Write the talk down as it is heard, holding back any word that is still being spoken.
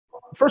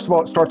First of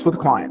all, it starts with the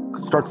client,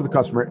 it starts with the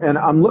customer. And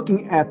I'm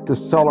looking at the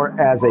seller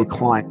as a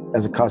client,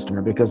 as a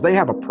customer, because they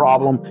have a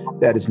problem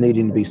that is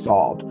needing to be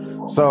solved.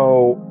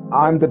 So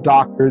I'm the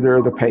doctor,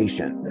 they're the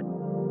patient.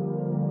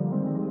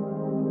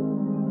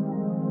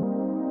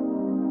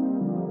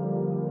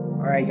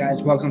 All right,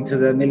 guys, welcome to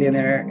the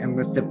Millionaire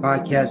Enlisted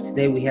Podcast.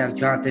 Today we have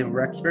Jonathan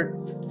Rexford.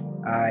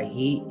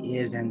 He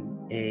is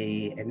an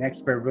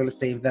expert in real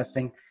estate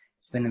investing.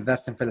 He's been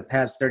investing for the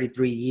past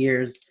 33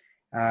 years.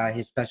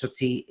 His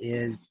specialty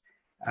is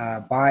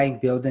buying,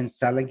 building,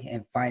 selling,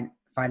 and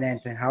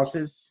financing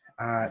houses,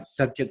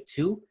 subject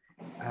to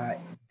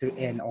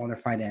and owner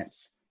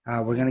finance.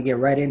 We're going to get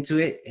right into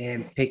it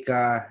and pick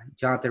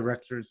Jonathan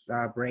Rexford's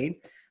brain.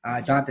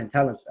 Jonathan,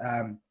 tell us,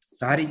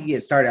 so how did you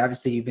get started?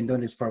 Obviously, you've been doing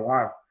this for a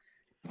while.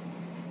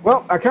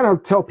 Well, I kind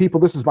of tell people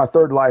this is my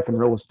third life in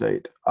real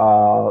estate.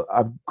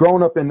 I've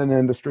grown up in an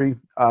industry.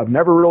 I've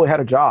never really had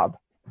a job.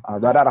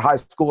 Right out of high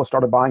school, I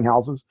started buying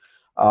houses.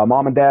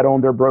 Mom and dad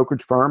owned their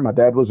brokerage firm. My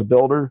dad was a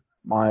builder.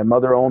 My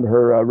mother owned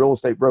her real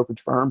estate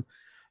brokerage firm.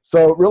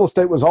 So real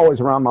estate was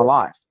always around my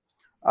life.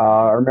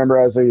 I remember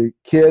as a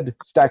kid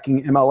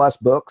stacking MLS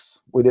books.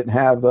 We didn't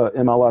have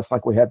MLS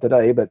like we have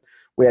today, but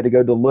we had to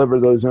go deliver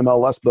those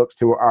MLS books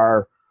to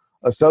our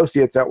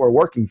associates that were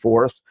working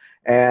for us.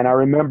 And I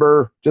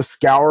remember just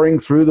scouring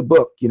through the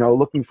book,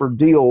 looking for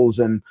deals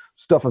and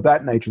stuff of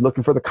that nature,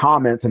 looking for the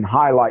comments and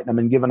highlighting them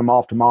and giving them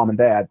off to mom and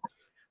dad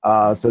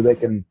so they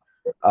can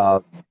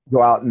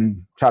go out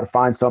and try to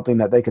find something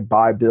that they could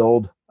buy,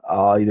 build,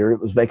 either it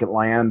was vacant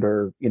land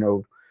or,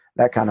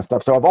 that kind of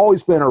stuff. So I've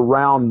always been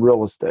around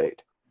real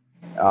estate.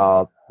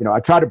 I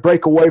tried to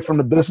break away from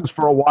the business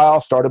for a while,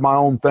 started my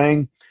own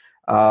thing,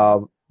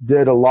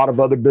 did a lot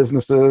of other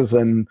businesses,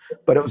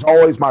 but it was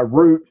always my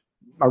root.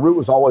 My root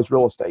was always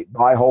real estate,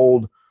 buy,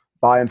 hold,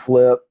 buy and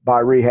flip, buy,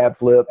 rehab,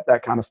 flip,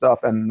 that kind of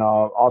stuff. And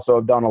also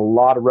I've done a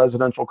lot of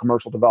residential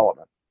commercial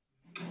development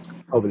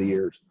over the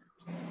years.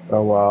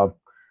 So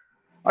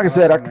like I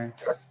said,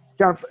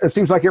 it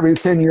seems like every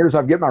 10 years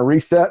I get my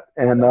reset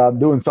and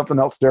doing something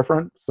else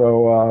different.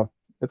 So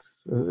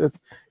it's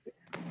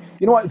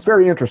it's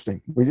very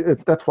interesting.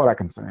 That's what I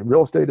can say.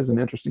 Real estate is an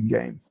interesting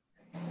game.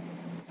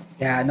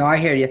 Yeah, no, I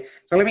hear you.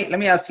 So let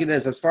me ask you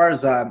this: as far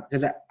as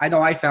because I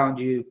know I found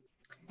you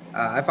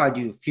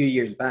a few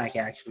years back,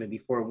 actually,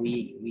 before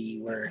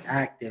we were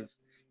active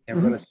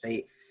in real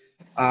estate.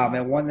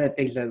 And one of the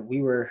things that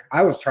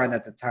I was trying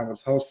at the time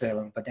was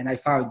wholesaling, but then I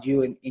found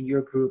you in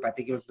your group. I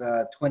think it was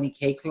the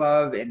 20K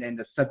Club, and then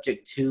the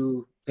Subject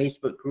to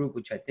Facebook group,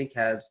 which I think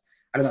has,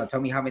 I don't know,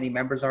 tell me how many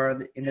members are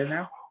in there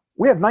now?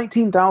 We have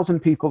 19,000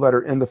 people that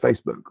are in the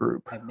Facebook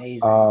group.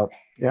 Amazing.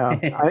 Yeah.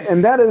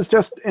 And that's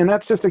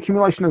just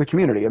accumulation of the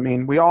community. I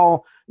mean, we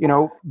all,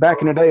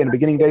 back in the day, in the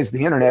beginning days of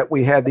the internet,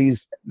 we had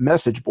these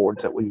message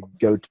boards that we would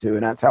go to,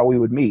 and that's how we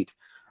would meet.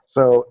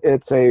 So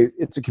it's a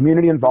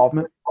community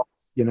involvement.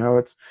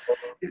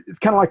 It's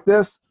kind of like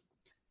this.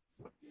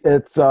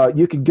 It's,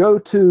 you could go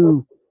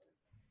to,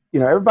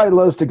 everybody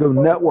loves to go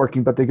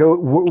networking, but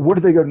where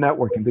do they go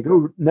networking? They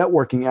go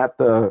networking at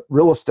the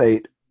real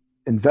estate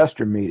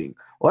investor meeting.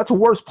 Well, that's the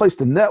worst place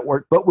to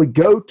network, but we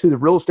go to the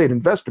real estate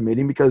investor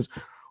meeting because,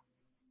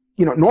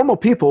 normal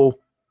people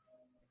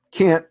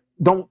they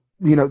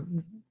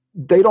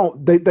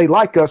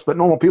like us, but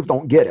normal people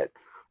don't get it.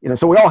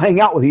 So we all hang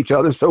out with each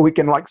other so we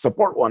can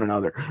support one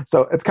another.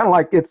 So it's kind of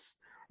like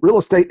real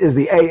estate is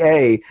the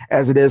AA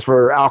as it is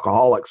for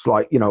alcoholics,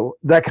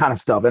 that kind of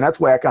stuff. And that's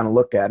the way I kind of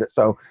look at it.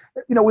 So,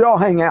 we all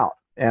hang out.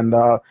 And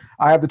I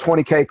have the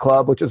 20K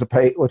Club, which is a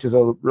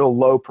real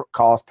low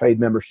cost paid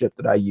membership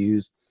that I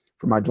use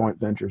for my joint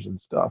ventures and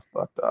stuff.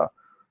 But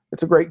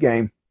it's a great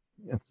game.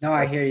 No,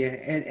 I hear you.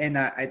 And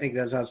I think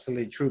that's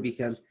absolutely true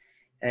because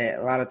a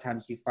lot of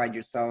times you find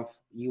yourself,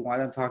 you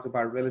want to talk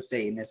about real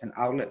estate and it's an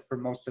outlet for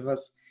most of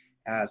us.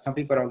 Some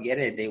people don't get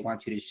it. They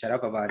want you to shut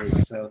up about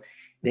it. So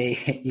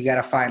you got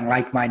to find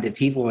like-minded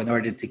people in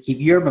order to keep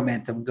your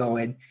momentum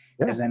going.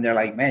 Because then they're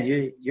like,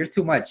 man, you're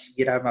too much.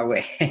 Get out of my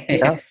way.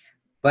 Yeah.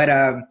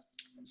 But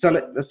so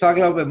let's talk a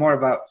little bit more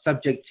about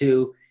Subject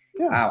to.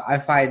 I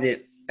find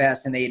it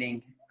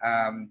fascinating,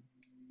 and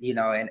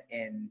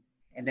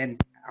then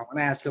I want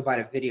to ask you about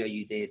a video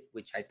you did,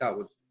 which I thought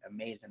was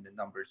amazing, the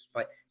numbers.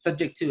 But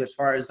Subject to, as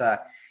far as how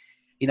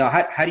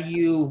do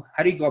you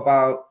go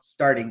about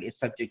starting a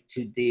Subject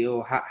to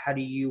deal? How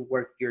do you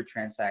work your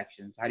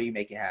transactions? How do you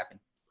make it happen?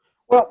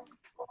 Well,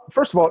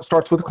 first of all, it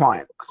starts with the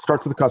client,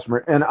 starts with the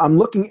customer. And I'm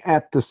looking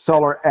at the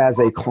seller as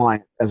a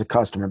client, as a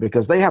customer,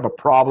 because they have a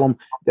problem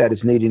that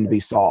is needing to be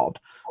solved.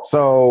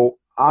 So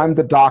I'm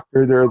the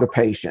doctor, they're the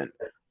patient.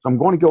 So I'm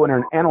going to go in there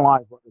and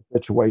analyze what the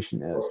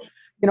situation is.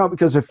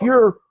 Because if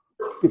you're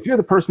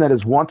the person that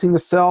is wanting to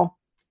sell,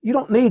 you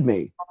don't need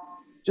me.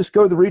 Just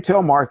go to the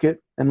retail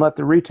market and let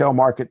the retail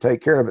market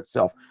take care of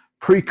itself.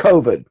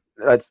 Pre-COVID,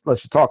 let's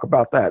just talk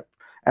about that.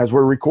 As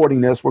we're recording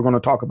this, we're going to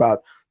talk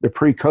about the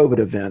pre-COVID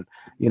event.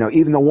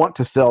 Even the want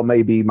to sell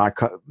may be my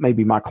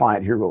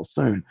client here real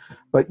soon.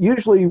 But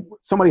usually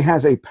somebody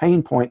has a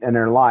pain point in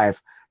their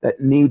life that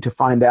need to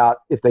find out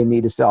if they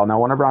need to sell.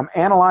 Now, whenever I'm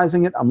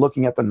analyzing it, I'm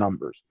looking at the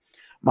numbers.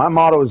 My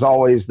motto is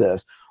always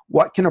this: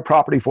 what can a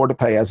property afford to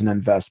pay as an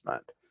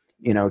investment?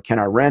 Can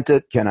I rent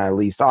it? Can I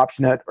lease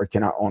option it? Or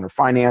can I own or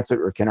finance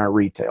it? Or can I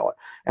retail it?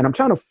 And I'm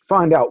trying to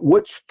find out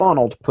which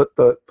funnel to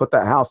put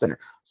that house in.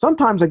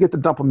 Sometimes I get to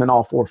dump them in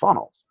all 4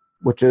 funnels,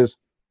 which is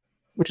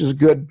a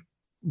good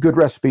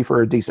recipe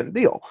for a decent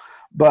deal.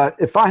 But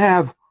if I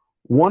have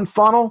one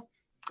funnel,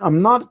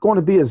 I'm not going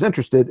to be as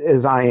interested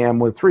as I am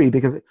with 3,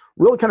 because it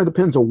really kind of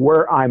depends on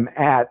where I'm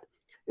at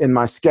in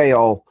my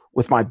scale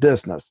with my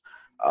business.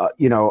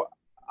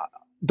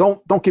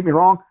 Don't get me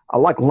wrong. I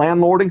like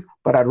landlording,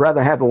 but I'd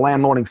rather have the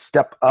landlording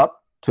step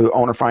up to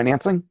owner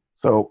financing.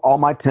 So all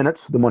my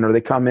tenants, when they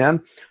come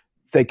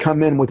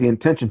in with the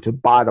intention to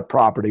buy the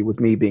property with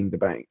me being the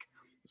bank.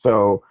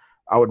 So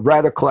I would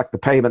rather collect the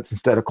payments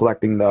instead of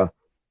collecting the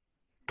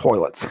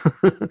toilets,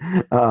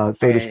 so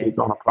to speak,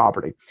 on a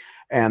property.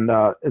 And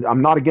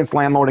I'm not against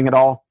landlording at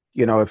all.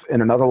 If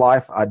in another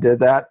life I did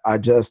that,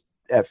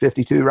 at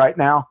 52 right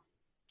now,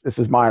 this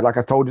is like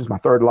I told you, is my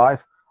 3rd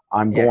life.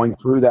 I'm going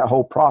through that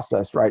whole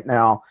process right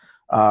now,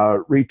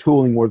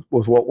 retooling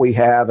with what we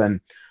have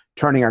and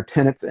turning our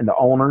tenants into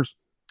owners,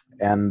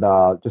 and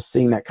just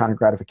seeing that kind of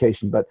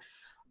gratification. But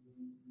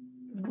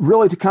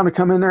really, to kind of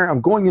come in there,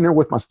 I'm going in there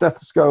with my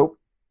stethoscope,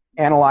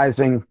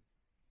 analyzing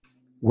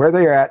where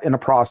they're at in a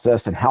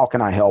process and how can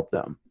I help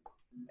them.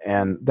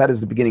 And that is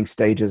the beginning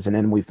stages, and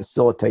then we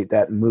facilitate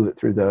that and move it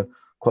through the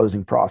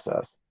closing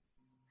process.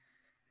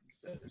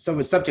 So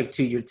with subject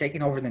to, you're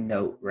taking over the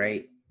note,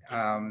 right?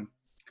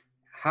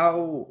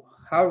 How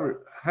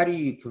do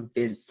you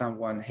convince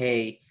someone,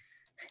 hey,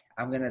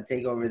 I'm going to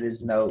take over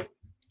this note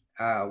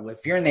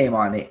with your name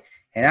on it,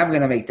 and I'm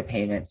going to make the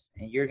payments,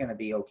 and you're going to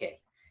be okay?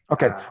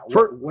 Okay.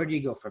 Where do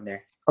you go from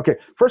there? Okay.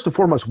 First and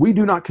foremost, we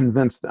do not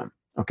convince them.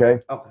 Okay.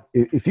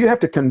 If you have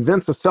to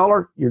convince a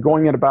seller, you're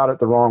going about it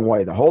the wrong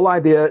way. The whole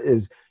idea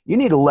is you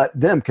need to let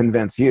them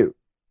convince you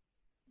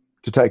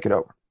to take it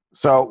over.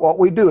 So what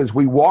we do is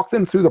we walk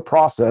them through the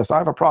process. I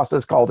have a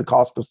process called the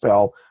cost to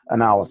sell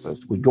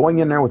analysis. We're going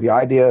in there with the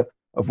idea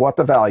of what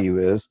the value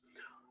is,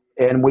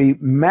 and we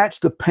match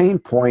the pain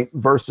point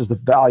versus the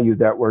value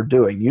that we're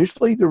doing.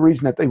 Usually the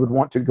reason that they would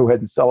want to go ahead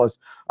and sell us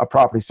a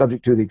property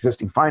subject to the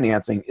existing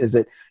financing is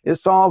that it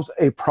solves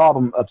a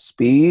problem of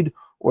speed,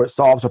 or it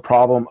solves a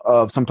problem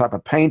of some type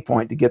of pain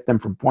point to get them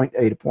from point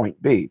A to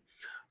point B.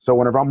 So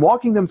whenever I'm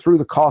walking them through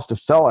the cost of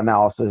sell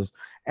analysis,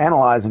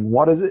 analyzing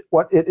what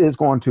it is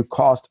going to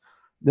cost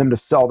them to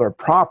sell their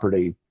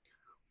property,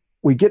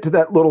 we get to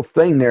that little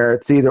thing there.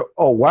 It's either,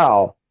 oh,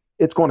 wow,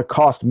 it's going to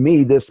cost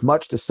me this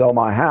much to sell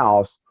my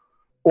house,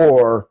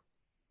 or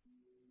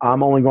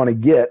I'm only going to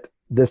get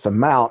this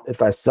amount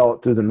if I sell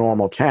it through the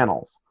normal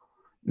channels.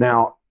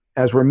 Now,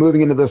 as we're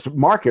moving into this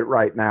market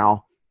right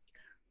now,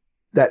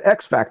 that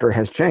X factor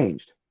has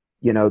changed.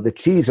 The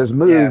cheese has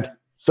moved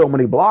so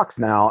many blocks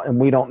now, and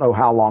we don't know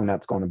how long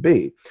that's going to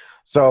be.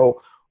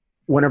 So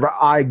whenever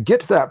I get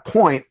to that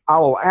point, I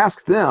will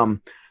ask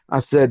them, I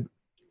said,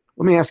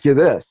 let me ask you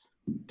this.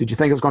 Did you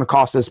think it was going to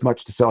cost this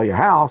much to sell your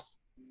house?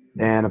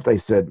 And if they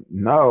said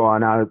no,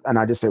 and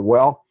I just said,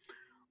 well,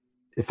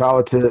 if I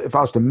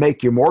was to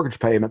make your mortgage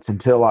payments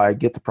until I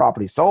get the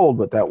property sold,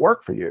 would that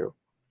work for you?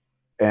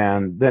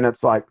 And then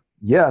it's like,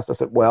 yes. I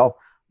said, well,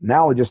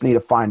 now we just need to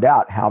find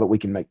out how that we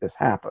can make this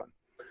happen.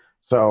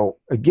 So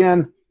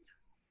again,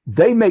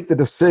 they make the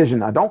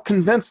decision. I don't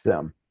convince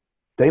them.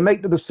 They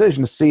make the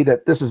decision to see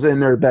that this is in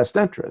their best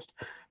interest.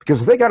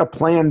 Because if they got a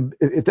plan,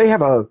 if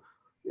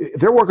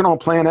they're working on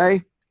plan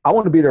A, I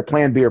want to be their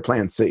plan B or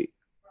plan C.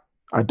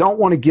 I don't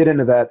want to get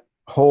into that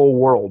whole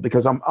world,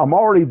 because I'm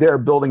already there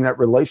building that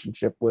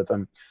relationship with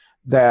them.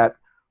 That,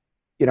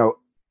 this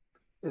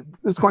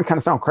is going to kind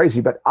of sound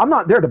crazy, but I'm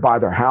not there to buy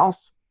their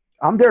house.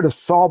 I'm there to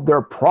solve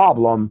their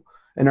problem,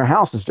 and their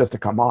house is just a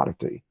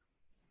commodity.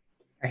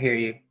 I hear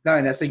you. No,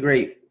 and that's a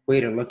great way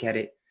to look at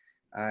it.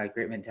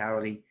 Great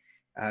mentality,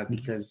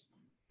 because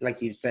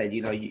like you said,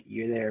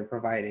 you're there to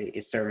provide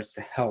a service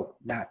to help,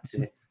 not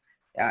to.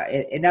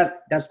 And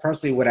that's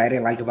personally what I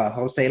didn't like about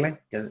wholesaling,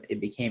 because it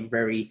became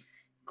very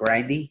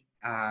grindy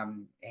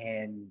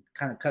and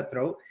kind of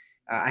cutthroat.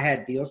 I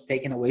had deals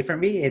taken away from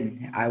me,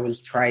 and I was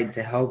trying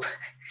to help,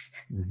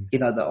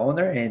 the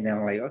owner, and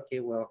I'm like, okay,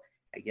 well,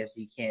 I guess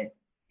you can't,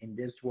 in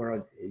this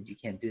world, you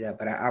can't do that.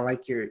 But I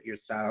like your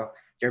style.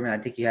 Jeremy, I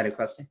think you had a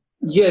question.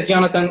 Yes,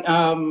 Jonathan.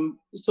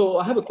 So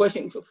I have a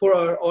question for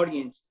our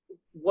audience.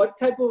 What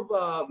type of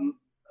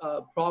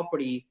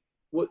property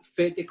would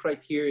fit the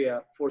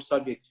criteria for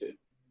subject to?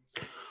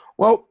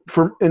 Well,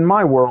 in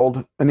my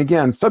world, and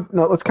again,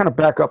 let's kind of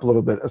back up a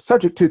little bit. A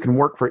subject to can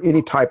work for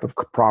any type of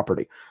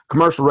property: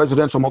 commercial,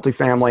 residential,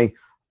 multifamily,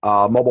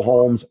 mobile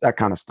homes, that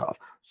kind of stuff.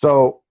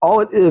 So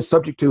all it is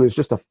subject to is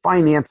just a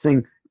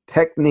financing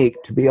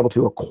technique to be able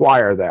to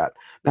acquire that.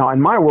 Now,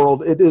 in my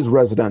world, it is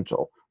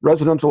residential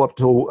up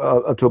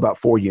to about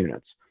 4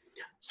 units.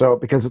 So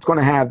because it's going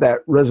to have that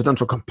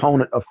residential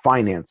component of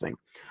financing.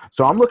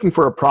 So I'm looking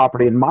for a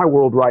property in my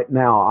world right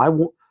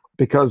now.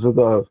 Because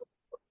the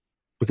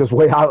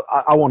way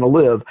I want to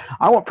live,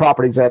 I want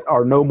properties that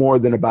are no more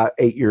than about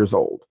 8 years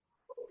old.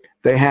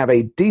 They have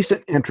a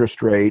decent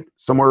interest rate,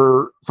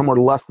 somewhere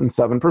less than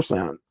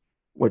 7%,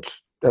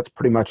 which that's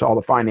pretty much all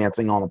the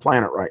financing on the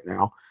planet right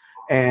now.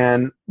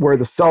 And where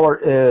the seller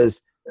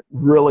is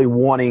really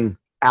wanting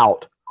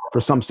out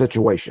for some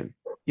situation.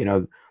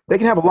 They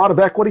can have a lot of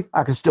equity.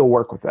 I can still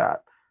work with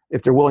that.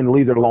 If they're willing to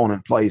leave their loan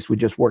in place, we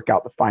just work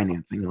out the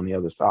financing on the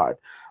other side.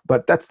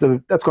 But that's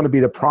going to be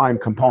the prime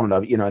component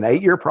of it. An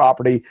 8-year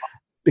property,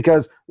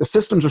 because the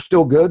systems are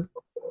still good.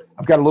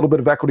 I've got a little bit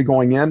of equity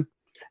going in,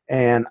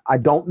 and I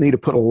don't need to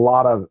put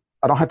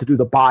I don't have to do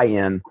the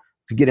buy-in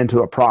to get into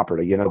a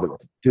property, to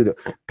do the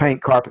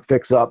paint, carpet,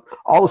 fix up,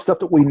 all the stuff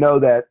that we know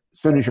that as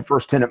soon as your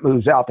first tenant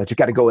moves out, that you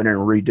got to go in and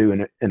redo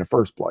in the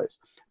first place.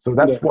 So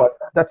that's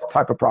the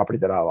type of property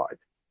that I like.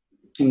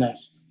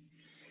 Nice.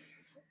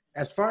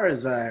 As far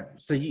as,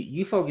 so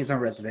you focus on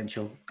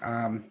residential.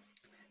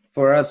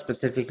 For us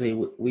specifically,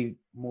 we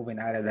moving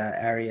out of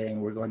that area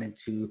and we're going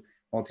into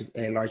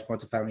large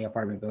multifamily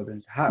apartment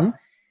buildings.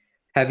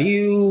 Have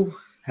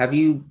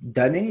you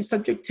done any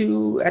subject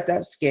to at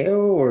that scale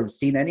or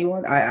seen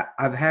anyone? I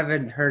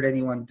haven't heard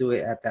anyone do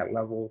it at that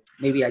level.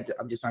 Maybe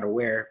I'm just not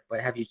aware,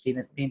 but have you seen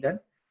it being done?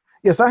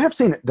 Yes, I have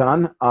seen it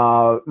done.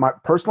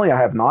 Personally, I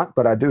have not,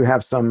 but I do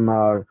have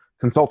some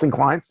consulting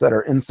clients that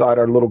are inside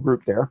our little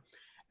group there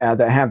that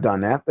have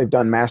done that. They've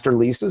done master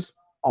leases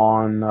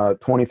on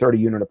 20, 30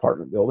 unit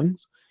apartment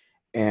buildings,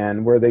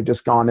 and where they've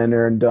just gone in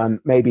there and done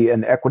maybe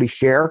an equity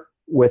share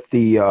with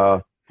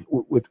the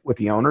with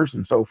the owners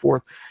and so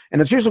forth.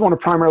 And it's usually going to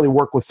primarily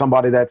work with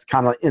somebody that's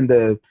kind of in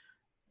the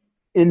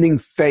ending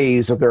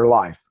phase of their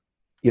life.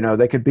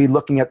 They could be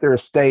looking at their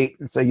estate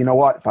and say,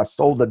 what, if I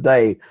sold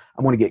today,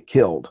 I'm going to get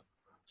killed.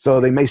 So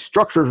they may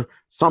structure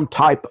some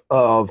type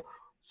of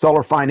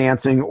seller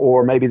financing,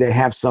 or maybe they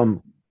have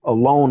a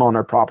loan on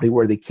their property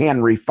where they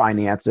can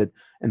refinance it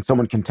and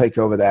someone can take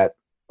over that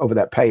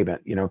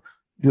payment,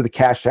 do the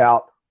cash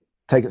out,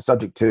 take it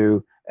subject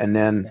to, and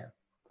then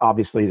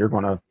obviously they're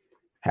going to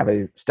have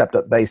a stepped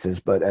up basis,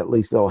 but at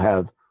least they'll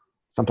have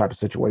some type of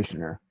situation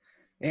there.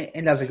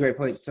 And that's a great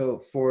point. So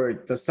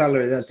for the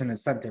seller, that's an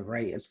incentive,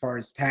 right? As far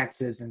as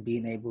taxes and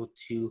being able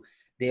to,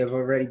 they have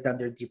already done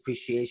their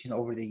depreciation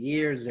over the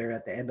years. They're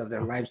at the end of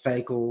their life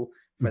cycle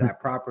for that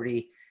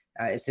property.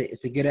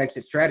 It's a good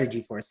exit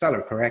strategy for a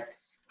seller, correct?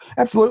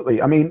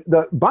 Absolutely. I mean,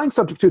 the buying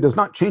subject to does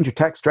not change your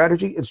tax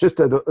strategy. It's just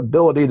the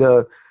ability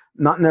to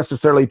not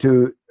necessarily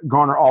to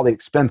garner all the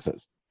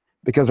expenses,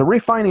 because a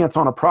refinance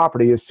on a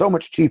property is so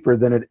much cheaper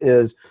than it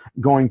is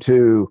going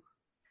to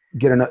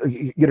get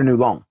a new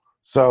loan.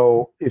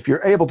 So if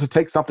you're able to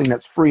take something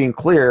that's free and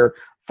clear,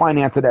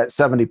 finance it at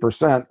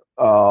 70%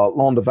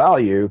 loan to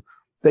value,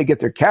 they get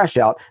their cash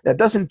out. That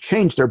doesn't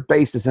change their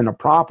basis in a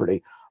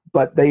property,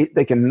 but you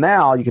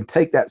can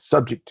take that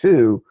subject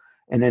to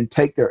and then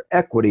take their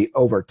equity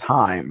over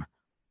time,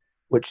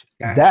 which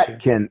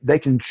they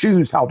can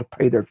choose how to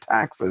pay their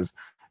taxes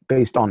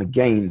based on the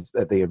gains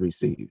that they have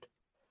received.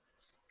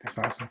 That's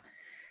awesome.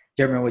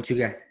 Jeremy, what you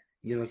got?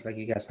 You look like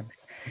you got something.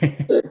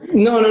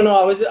 No.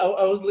 I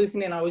was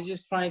listening. I was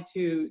just trying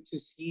to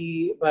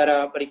see, but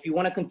if you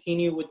want to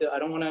continue with I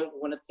don't want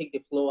to take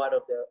the flow out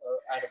of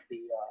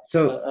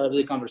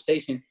the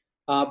conversation.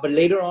 But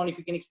later on, if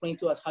you can explain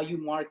to us how you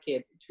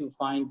market to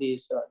find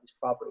these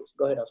properties.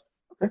 Go ahead, Oscar.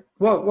 Okay.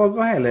 Well, go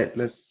ahead.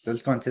 Let's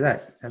go into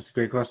that. That's a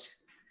great question.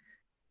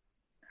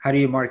 How do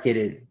you market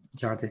it,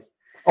 Jonathan?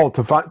 Oh,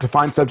 to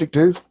find subject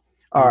twos?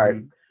 All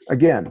right.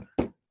 Again,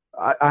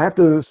 I have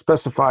to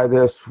specify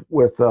this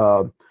with,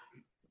 I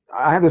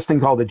have this thing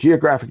called the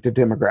geographic to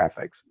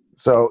demographics.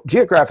 So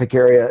geographic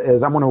area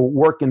is I'm going to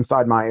work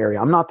inside my area.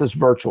 I'm not this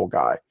virtual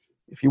guy.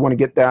 If you want to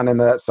get down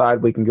into that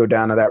side, we can go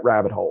down to that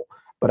rabbit hole.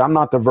 But I'm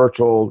not the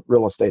virtual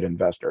real estate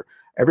investor.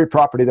 Every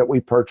property that we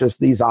purchase,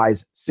 these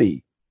eyes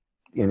see.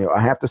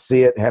 I have to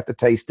see it, have to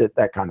taste it,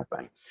 that kind of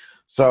thing.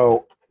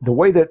 So the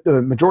way that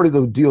the majority of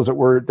the deals that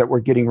we're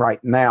getting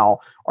right now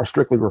are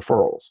strictly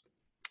referrals.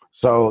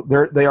 So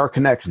they are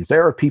connections.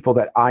 There are people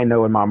that I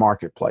know in my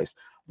marketplace.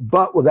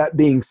 But with that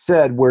being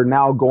said, we're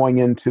now going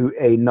into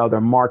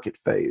another market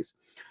phase.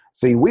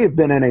 See, we have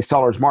been in a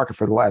seller's market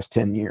for the last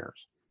 10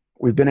 years.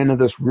 We've been into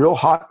this real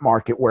hot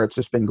market where it's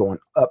just been going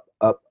up,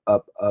 up,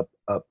 up, up,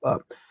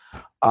 up,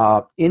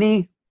 up.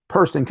 Any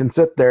person can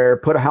sit there,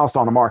 put a house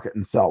on the market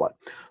and sell it.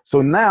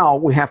 So now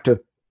we have to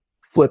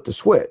flip the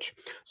switch.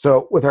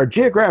 So with our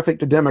geographic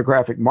to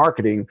demographic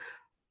marketing,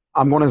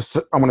 I'm going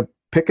to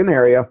pick an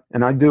area,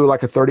 and I do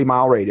like a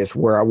 30-mile radius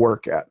where I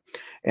work at.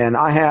 And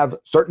I have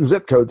certain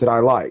zip codes that I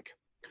like.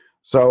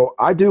 So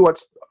I do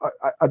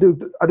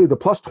the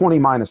plus 20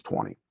 minus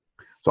 20.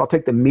 So I'll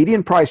take the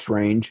median price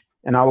range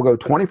and I will go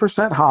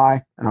 20%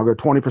 high and I'll go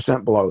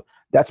 20% below.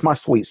 That's my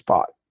sweet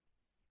spot.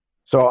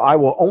 So I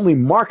will only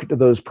market to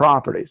those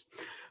properties.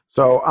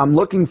 So I'm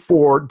looking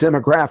for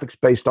demographics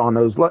based on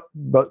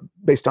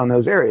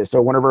those areas.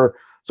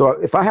 So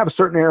if I have a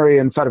certain area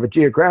inside of a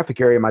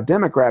geographic area, my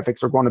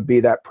demographics are going to be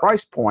that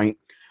price point.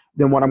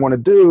 Then what I'm going to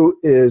do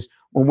is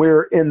when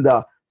we're in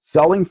the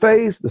selling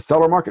phase, the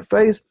seller market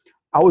phase,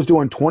 I was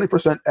doing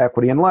 20%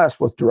 equity and less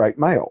with direct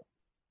mail.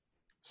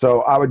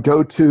 So I would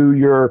go to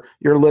your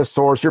list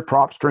source, your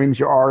prop streams,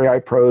 your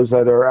REI pros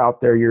that are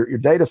out there, your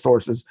data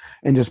sources,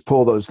 and just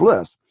pull those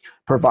lists,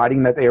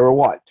 providing that they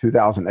were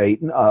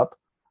 2008 and up.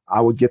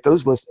 I would get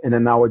those lists, and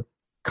then I would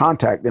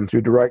contact them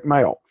through direct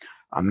mail.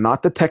 I'm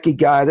not the techie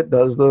guy that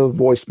does the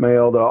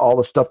voicemail, all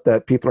the stuff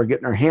that people are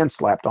getting their hands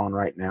slapped on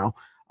right now.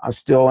 I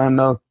still am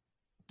the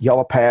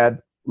yellow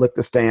pad, lick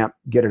the stamp,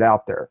 get it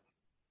out there.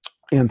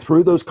 And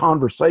through those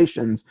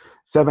conversations,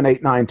 7,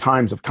 8, 9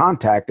 times of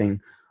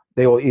contacting,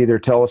 they will either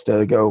tell us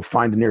to go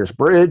find the nearest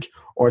bridge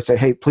or say,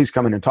 hey, please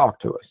come in and talk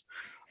to us.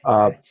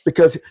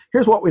 Because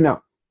here's what we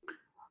know.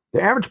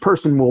 The average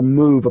person will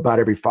move about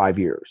every 5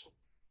 years.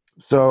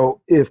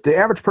 So if the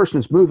average person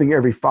is moving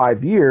every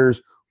 5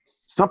 years,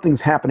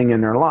 something's happening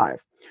in their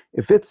life.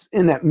 If it's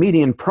in that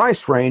median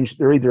price range,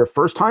 they're either a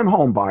first-time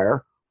home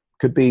buyer,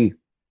 could be a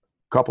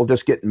couple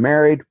just getting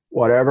married,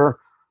 whatever.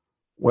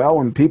 Well,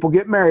 when people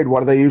get married, what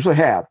do they usually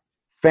have?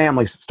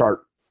 Families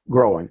start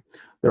growing.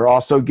 They're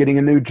also getting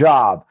a new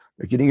job.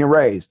 They're getting a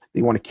raise.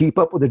 They want to keep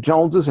up with the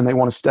Joneses, and they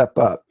want to step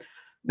up.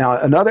 Now,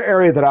 another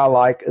area that I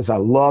like is I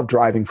love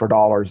driving for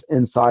dollars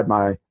inside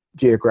my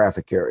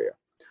geographic area.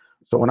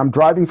 So when I'm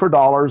driving for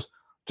dollars,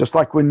 just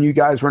like when you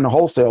guys were in the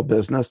wholesale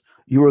business,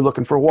 you were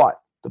looking for what?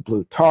 The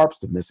blue tarps,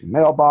 the missing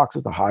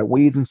mailboxes, the high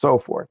weeds, and so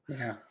forth.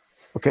 Yeah.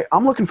 Okay,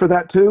 I'm looking for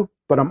that too,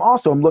 but I'm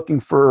looking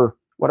for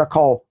what I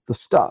call the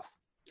stuff.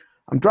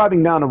 I'm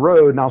driving down the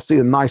road and I'll see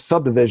a nice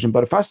subdivision,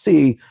 but if I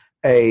see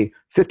a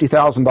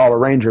 $50,000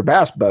 Ranger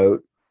bass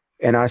boat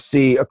and I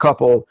see a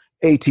couple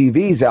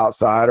ATVs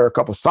outside or a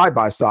couple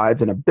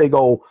side-by-sides and a big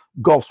old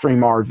Gulfstream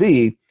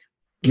RV,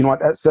 you know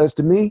what that says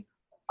to me?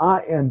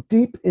 I am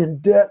deep in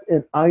debt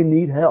and I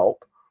need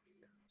help.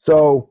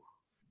 So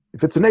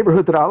if it's a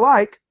neighborhood that I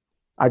like,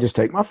 I just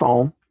take my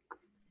phone,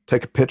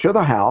 take a picture of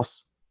the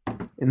house,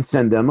 and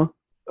send them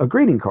a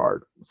greeting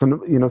card. Send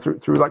them,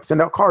 through like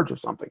send out cards or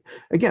something.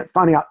 Again,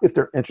 finding out if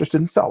they're interested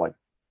in selling.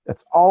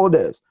 That's all it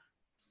is.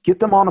 Get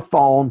them on a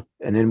phone,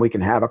 and then we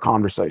can have a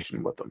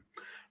conversation with them.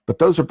 But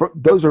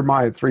those are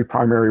my 3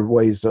 primary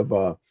ways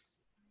of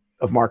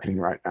marketing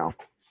right now.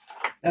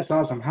 That's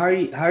awesome. How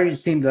are you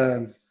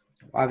seeing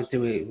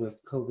obviously with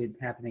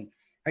COVID happening?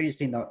 How are you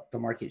seeing the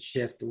market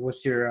shift?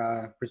 What's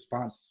your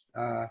response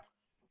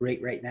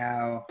rate right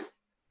now?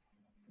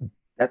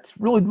 That's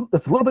a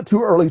little bit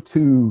too early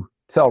to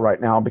tell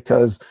right now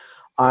because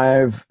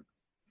I'm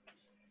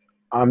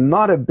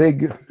not a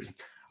big.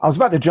 I was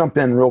about to jump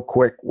in real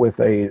quick with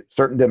a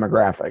certain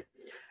demographic,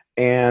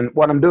 and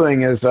what I'm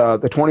doing is the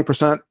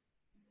 20%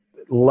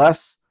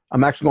 less.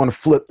 I'm actually going to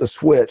flip the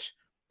switch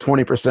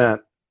 20%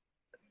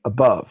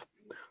 above.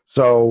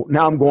 So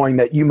now I'm going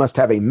that you must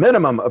have a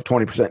minimum of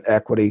 20%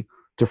 equity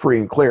to free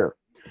and clear,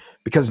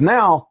 because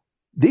now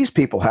these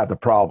people have the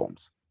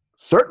problems.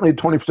 Certainly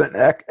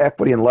 20%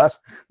 equity and less,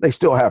 they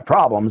still have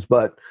problems,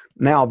 but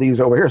now these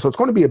over here. So it's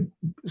going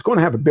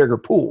to have a bigger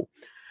pool,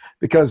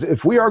 because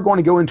if we are going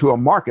to go into a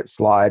market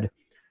slide,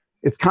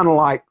 it's kind of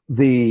like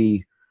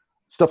the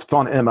stuff that's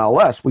on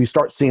MLS. We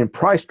start seeing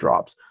price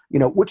drops.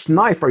 Which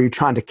knife are you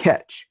trying to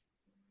catch?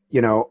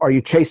 Are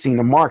you chasing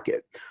the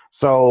market?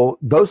 So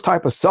those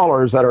type of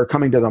sellers that are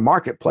coming to the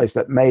marketplace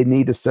that may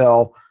need to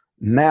sell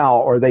now,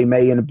 or they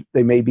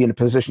may be in a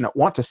position that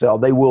want to sell,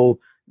 they will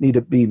need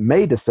to be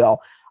made to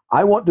sell.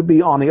 I want to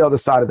be on the other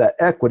side of that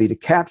equity to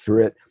capture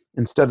it,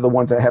 instead of the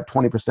ones that have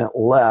 20%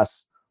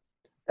 less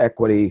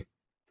equity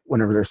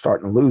whenever they're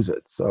starting to lose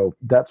it. So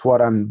that's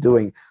what I'm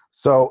doing.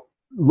 So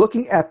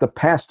looking at the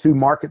past 2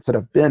 markets that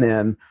I've been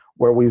in,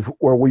 where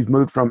we've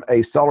moved from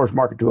a seller's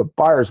market to a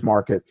buyer's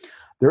market,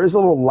 there is a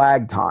little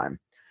lag time.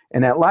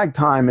 And that lag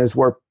time is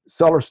where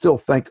sellers still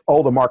think,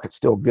 oh, the market's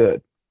still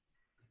good.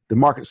 The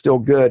market's still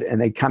good,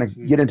 and they kind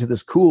of get into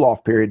this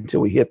cool-off period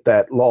until we hit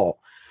that lull.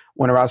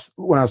 When I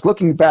was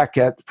looking back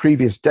at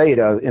previous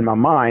data in my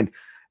mind,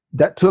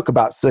 that took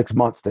about 6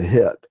 months to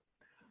hit.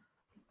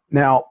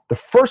 Now, the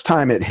first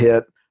time it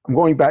hit, I'm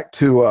going back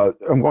to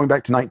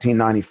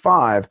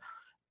 1995.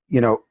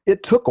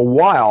 It took a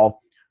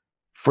while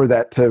for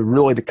that to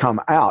really to come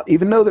out,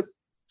 even though that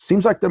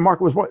seems like the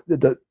market was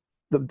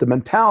the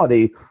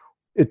mentality.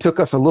 It took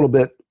us a little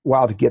bit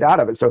while to get out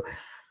of it. So,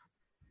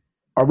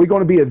 are we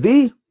going to be a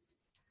V,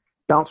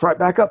 bounce right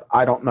back up?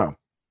 I don't know.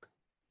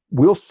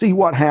 We'll see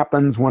what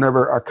happens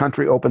whenever our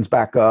country opens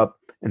back up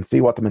and see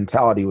what the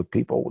mentality with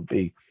people would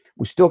be.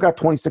 We still got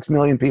 26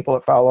 million people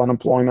that file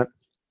unemployment.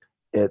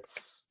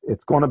 It's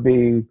going to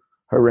be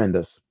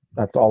horrendous.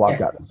 That's all I've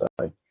got to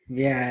say.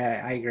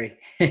 Yeah, I agree.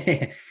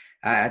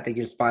 I think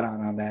you're spot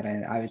on that.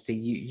 And obviously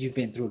you've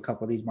been through a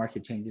couple of these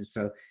market changes.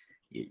 So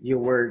your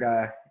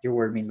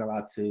word means a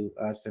lot to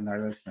us and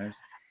our listeners.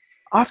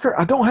 Oscar,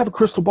 I don't have a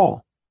crystal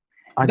ball.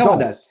 No one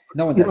does.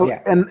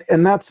 Yeah.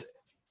 And that's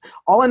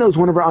all I know is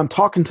whenever I'm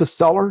talking to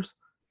sellers,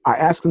 I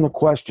ask them the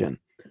question,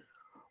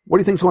 what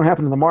do you think is going to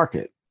happen to the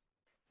market?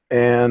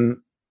 And,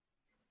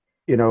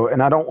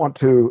 and I don't want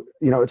to,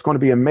 it's going to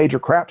be a major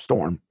crap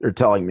storm, they're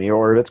telling me,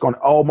 or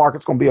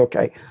market's going to be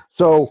okay.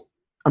 So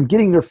I'm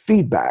getting their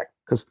feedback,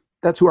 because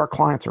that's who our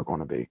clients are going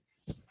to be.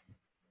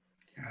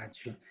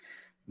 Gotcha.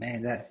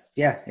 Man,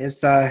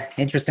 it's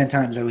interesting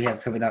times that we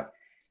have coming up.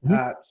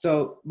 Mm-hmm.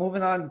 So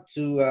moving on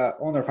to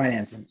owner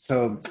financing.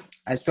 So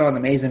I saw an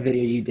amazing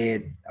video you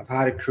did of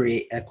how to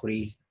create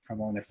equity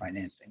from owner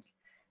financing.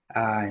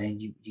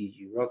 And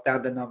you wrote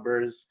down the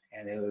numbers,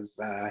 and it was,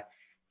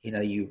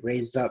 you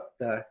raised up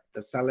the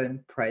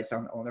selling price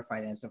on owner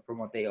financing from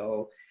what they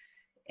owe.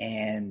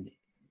 And,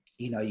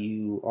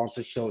 you also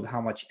showed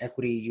how much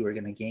equity you were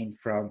going to gain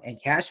from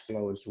and cash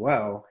flow as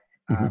well.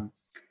 Mm-hmm.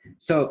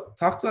 So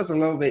talk to us a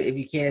little bit, if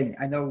you can.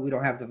 I know we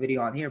don't have the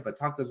video on here, but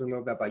talk to us a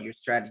little bit about your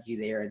strategy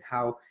there and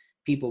how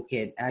people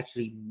can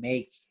actually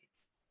make,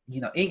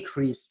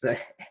 increase the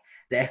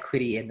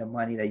equity and the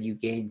money that you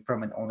gain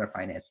from an owner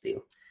finance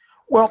deal.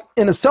 Well,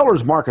 in a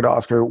seller's market,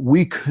 Oscar,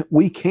 we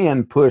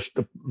can push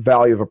the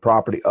value of a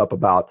property up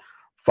about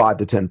 5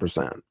 to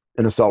 10%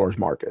 in a seller's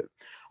market.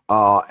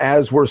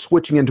 As we're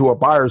switching into a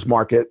buyer's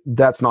market,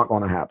 that's not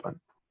going to happen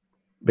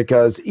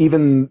because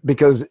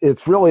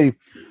it's really,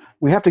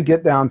 we have to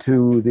get down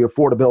to the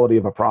affordability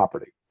of a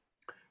property.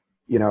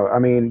 They're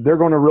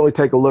going to really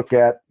take a look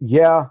at,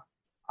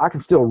 I can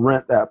still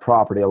rent that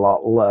property a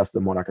lot less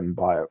than what I can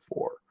buy it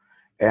for.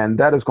 And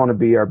that is going to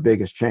be our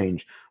biggest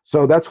change.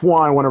 So that's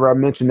why whenever I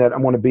mention that I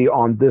want to be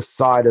on this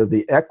side of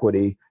the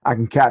equity, I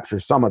can capture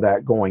some of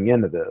that going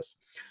into this.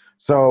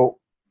 So,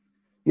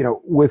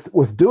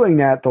 with doing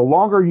that, the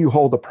longer you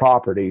hold the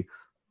property,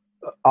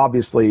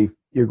 obviously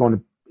you're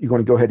going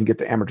to go ahead and get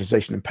the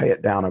amortization and pay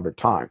it down over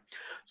time.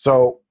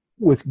 So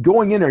with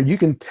going in there, you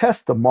can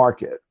test the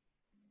market.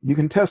 You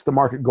can test the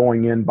market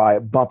going in by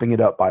bumping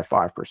it up by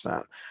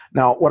 5%.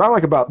 Now, what I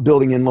like about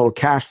building in little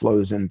cash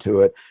flows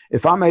into it,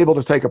 if I'm able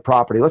to take a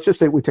property, let's just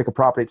say we take a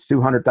property that's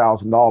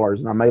 $200,000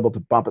 and I'm able to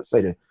bump it,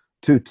 say, to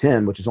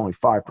 210, which is only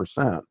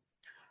 5%,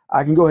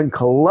 I can go ahead and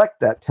collect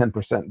that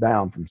 10%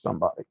 down from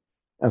somebody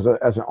as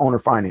an owner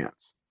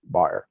finance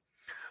buyer.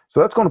 So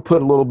that's going to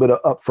put a little bit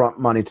of upfront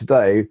money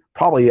today,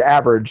 probably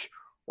average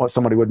what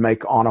somebody would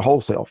make on a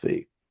wholesale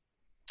fee.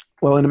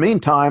 Well, in the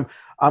meantime,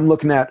 I'm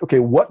looking at, okay,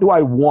 what do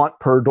I want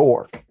per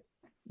door?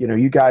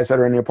 You guys that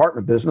are in the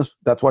apartment business,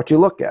 that's what you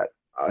look at,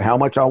 how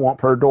much I want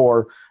per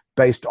door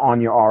based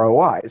on your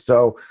ROI.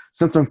 So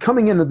since I'm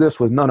coming into this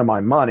with none of my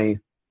money,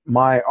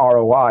 my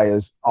ROI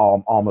is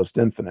almost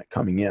infinite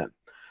coming in.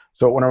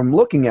 So when I'm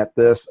looking at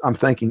this, I'm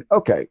thinking,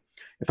 okay,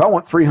 if I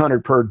want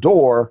 300 per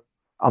door,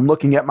 I'm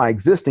looking at my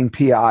existing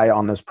PI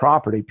on this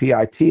property,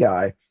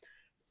 PITI,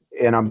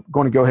 and I'm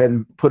going to go ahead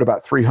and put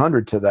about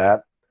 300 to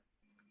that.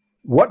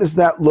 What does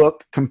that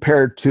look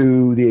compared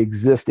to the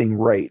existing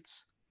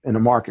rates in the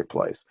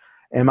marketplace?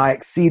 Am I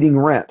exceeding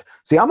rent?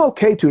 See, I'm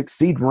okay to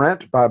exceed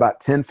rent by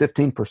about 10,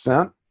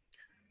 15%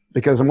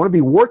 because I'm going to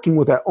be working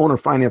with that owner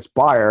finance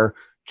buyer,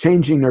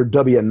 changing their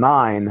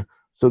W-9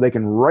 so they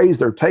can raise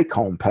their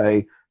take-home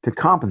pay to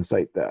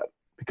compensate that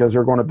because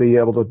they're going to be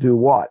able to do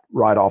what?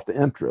 Write off the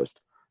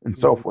interest and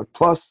so forth.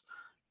 Plus,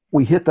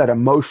 we hit that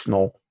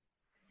emotional,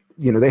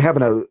 they have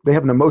an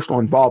emotional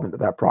involvement to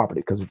that property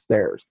because it's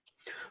theirs.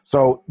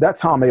 So that's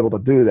how I'm able to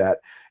do that.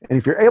 And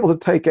if you're able to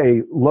take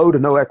a low to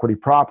no equity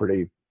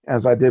property,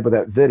 as I did with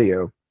that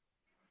video,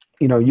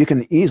 you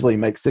can easily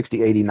make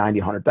 60, 80,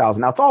 90,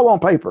 100,000. Now it's all on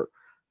paper.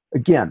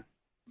 Again,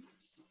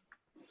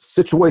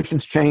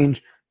 situations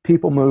change,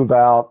 people move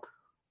out,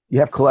 you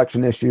have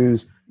collection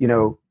issues,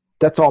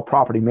 that's all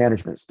property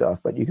management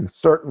stuff, but you can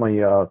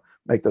certainly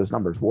make those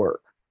numbers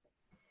work.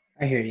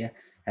 I hear you.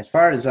 As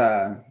far as,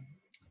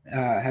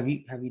 have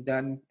you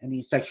done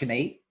any Section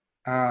 8?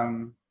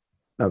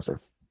 No,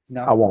 sir.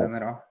 No, I won't.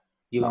 None at all.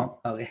 You won't?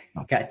 Okay,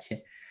 gotcha.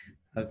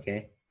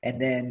 Okay,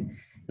 and then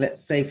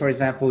let's say, for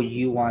example,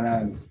 you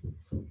wanna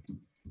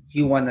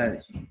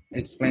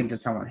explain to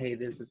someone, hey,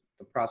 this is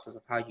the process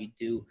of how you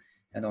do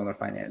an owner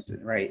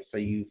financing, right? So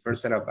you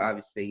first set up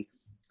obviously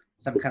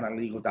some kind of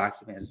legal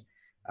documents,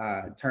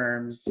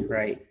 terms,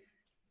 right?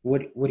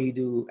 What do you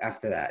do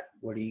after that?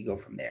 Where do you go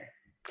from there?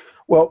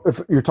 Well, if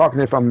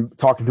I'm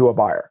talking to a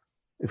buyer,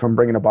 if I'm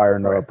bringing a buyer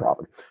into a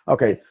property,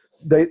 okay.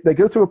 They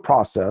go through a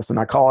process, and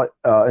I call it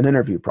an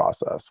interview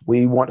process.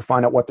 We want to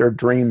find out what their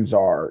dreams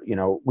are.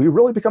 We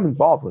really become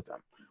involved with them.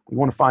 We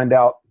want to find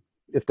out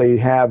if they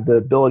have the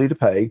ability to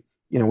pay.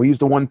 We use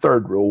the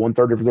 1/3 rule.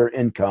 1/3 of their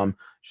income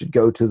should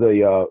go to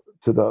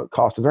the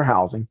cost of their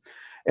housing,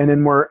 and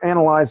then we're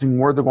analyzing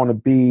where they're going to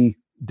be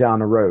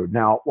down the road.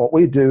 Now, what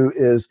we do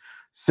is,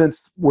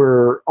 since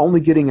we're only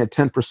getting a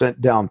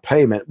 10% down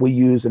payment, we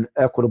use an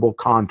equitable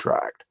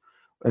contract,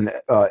 an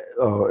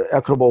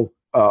equitable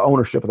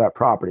ownership of that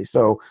property.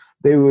 So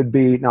they would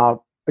be,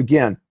 now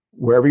again,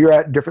 wherever you're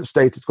at in different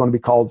states, it's going to be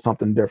called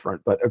something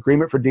different, but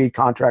agreement for deed,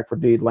 contract for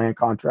deed, land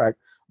contract,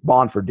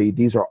 bond for deed,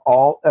 these are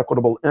all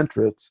equitable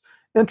interests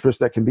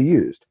that can be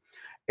used.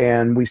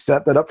 And we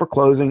set that up for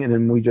closing, and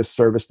then we just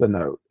service the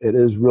note. It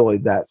is really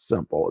that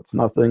simple. It's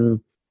nothing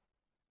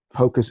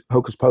hocus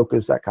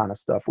pocus, that kind of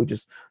stuff. We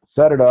just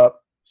set it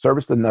up,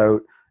 service the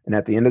note, and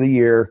at the end of the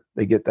year,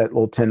 they get that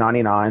little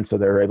 1099, so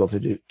they're able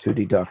to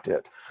deduct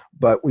it.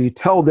 But we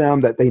tell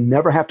them that they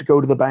never have to go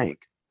to the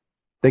bank.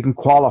 They can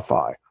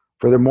qualify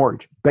for their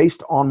mortgage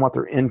based on what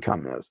their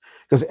income is.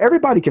 Because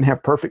everybody can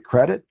have perfect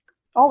credit,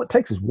 All it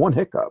takes is one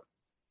hiccup.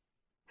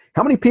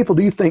 How many people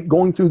do you think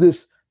going through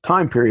this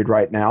time period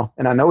right now,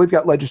 and I know we've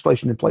got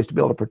legislation in place to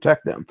be able to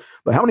protect them,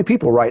 but how many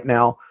people right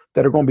now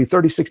that are going to be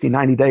 30, 60,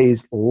 90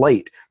 days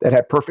late that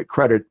had perfect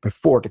credit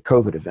before the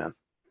COVID event?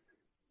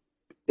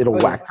 It'll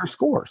whack their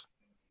scores.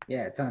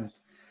 Yeah,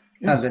 tons.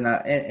 And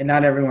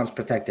not everyone's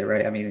protected,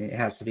 right? I mean, it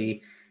has to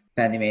be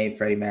Fannie Mae,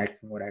 Freddie Mac,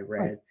 from what I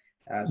read.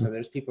 So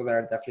there's people that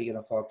are definitely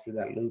going to fall through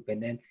that loop.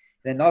 And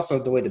then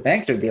also the way the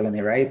banks are dealing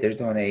it, right? There's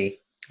doing a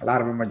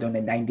lot of them are doing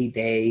a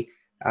 90-day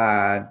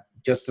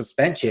just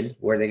suspension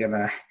where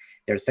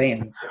they're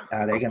saying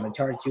they're gonna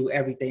charge you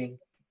everything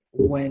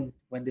when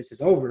this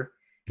is over.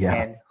 Yeah.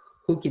 And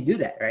who can do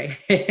that, right?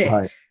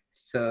 Right.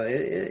 So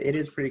it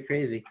is pretty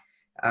crazy.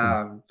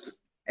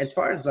 As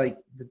far as like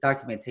the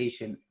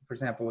documentation, for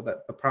example,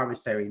 the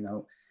promissory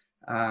note,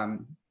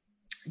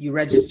 you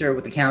register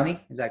with the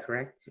county, is that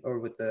correct? Or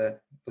with the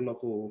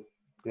local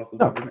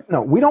government?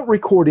 No, we don't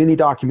record any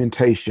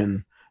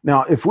documentation.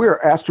 Now, if we're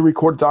asked to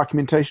record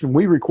documentation,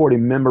 we record a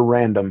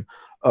memorandum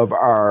of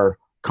our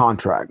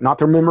contract, not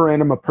the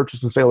memorandum of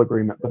purchase and sale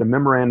agreement, but a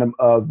memorandum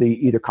of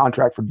the either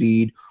contract for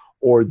deed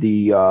or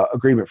the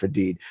agreement for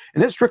deed.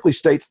 And it strictly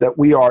states that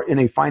we are in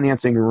a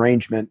financing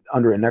arrangement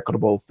under an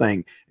equitable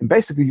thing. And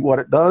basically what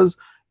it does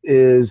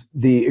is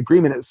the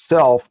agreement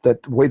itself,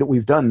 that the way that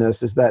we've done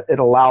this is that it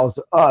allows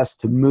us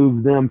to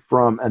move them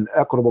from an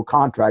equitable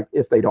contract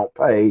if they don't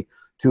pay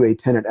to a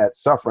tenant at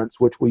sufferance,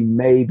 which we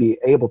may be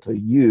able to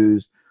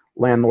use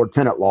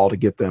landlord-tenant law to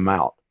get them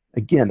out.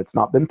 Again, it's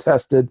not been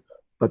tested,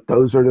 but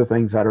those are the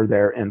things that are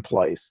there in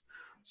place.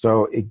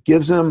 So it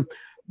gives them,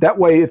 that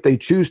way if they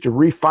choose to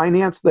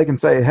refinance, they can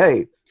say,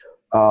 hey,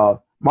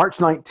 March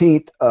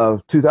 19th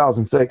of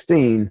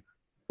 2016,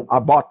 I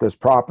bought this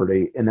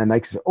property. And then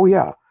they can say, oh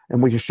yeah.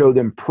 And we can show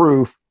them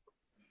proof,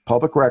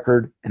 public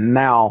record, and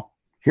now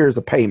here's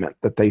a payment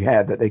that they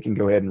had that they can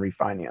go ahead and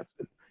refinance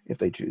it if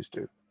they choose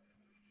to.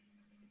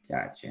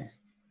 Gotcha.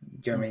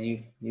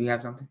 Jeremy, you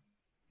have something?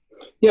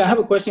 Yeah, I have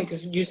a question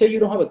because you say you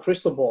don't have a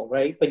crystal ball,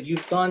 right? But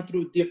you've gone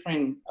through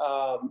different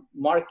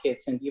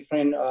markets and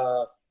different.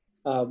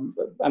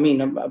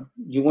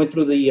 You went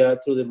through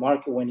the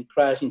market when it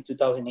crashed in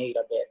 2008,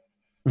 I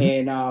bet.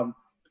 Mm-hmm. And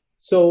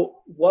so,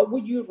 what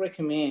would you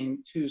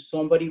recommend to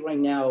somebody right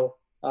now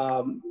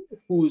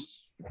who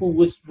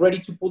was ready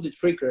to pull the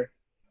trigger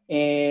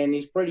and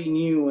is pretty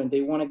new and they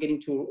want to get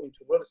into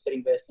real estate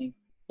investing,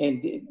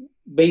 and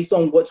based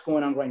on what's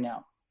going on right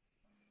now?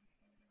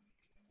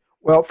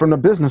 Well, from a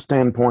business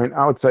standpoint,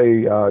 I would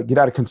say get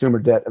out of consumer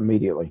debt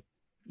immediately.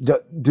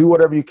 Do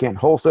whatever you can,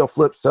 wholesale,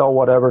 flip, sell,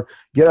 whatever.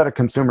 Get out of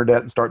consumer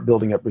debt and start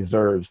building up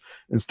reserves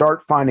and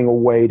start finding a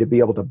way to be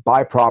able to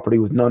buy property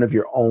with none of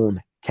your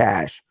own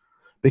cash,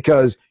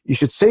 because you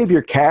should save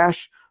your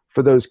cash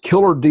for those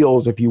killer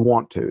deals if you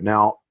want to.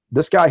 Now,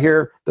 this guy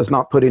here does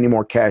not put any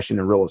more cash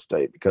into real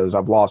estate because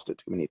I've lost it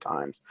too many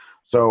times.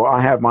 So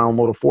I have my own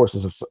little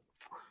forces of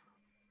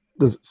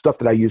the stuff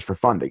that I use for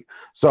funding.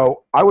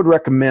 So I would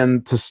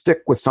recommend to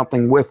stick with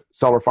something with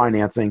seller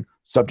financing,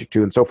 subject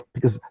to and so forth,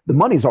 because the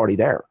money's already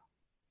there.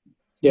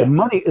 Yeah. The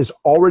money is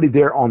already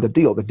there on the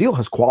deal. The deal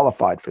has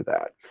qualified for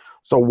that.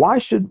 So why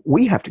should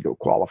we have to go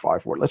qualify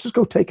for it? Let's just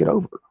go take it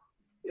over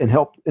and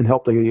help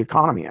the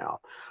economy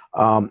out.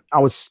 I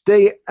would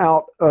stay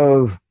out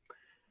of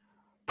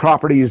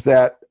properties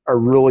that are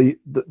really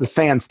the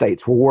sand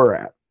states where we're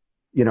at.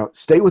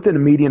 Stay within a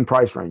median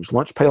price range,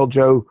 lunch pail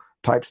Joe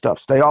type stuff.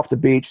 Stay off the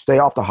beach, stay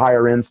off the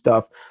higher end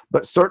stuff,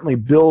 but certainly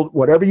build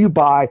whatever you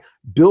buy,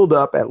 build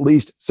up at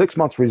least 6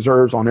 months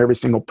reserves on every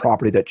single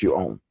property that you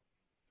own.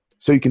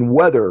 So you can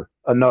weather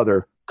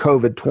another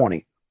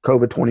COVID-20,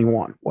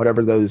 COVID-21,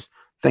 whatever those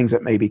things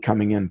that may be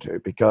coming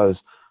into,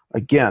 because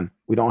again,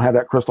 we don't have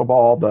that crystal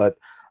ball, but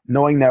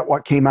knowing that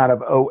what came out of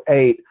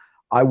 2008,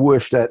 I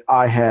wish that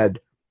I had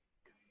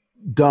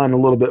done a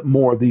little bit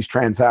more of these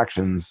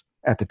transactions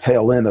at the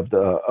tail end of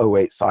the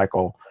 2008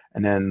 cycle,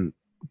 and then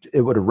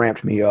it would have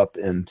ramped me up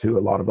into a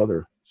lot of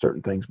other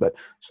certain things. But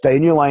stay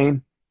in your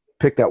lane,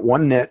 pick that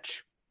one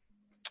niche,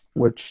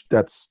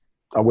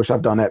 I wish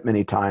I've done that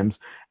many times,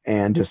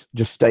 and just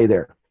stay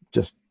there.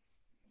 Just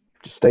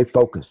stay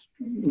focused.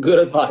 Good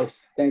advice.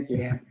 Thank you.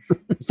 Yeah.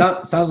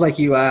 Sounds like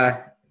you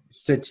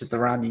switched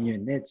around in your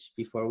niche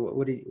before.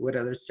 What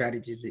other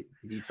strategies did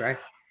you try?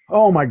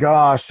 Oh my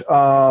gosh.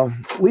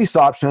 Lease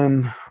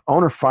option,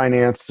 owner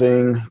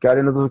financing, got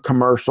into the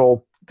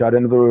commercial, got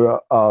into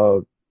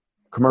the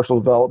commercial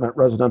development,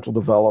 residential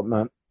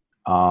development.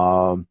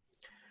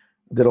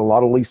 Did a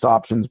lot of lease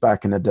options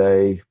back in the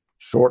day,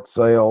 short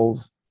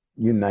sales,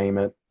 you name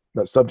it.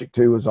 But subject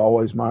to is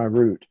always my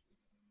route.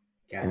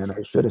 Gotcha. And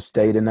I should have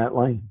stayed in that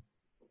lane.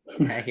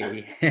 I hear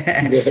you.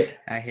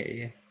 I hear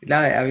you. No,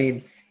 I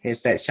mean,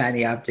 it's that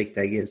shiny object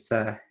that gets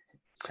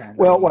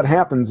well, what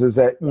happens is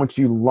that once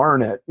you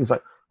learn it, it's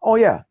like, oh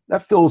yeah,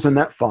 that fills in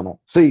that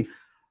funnel. See,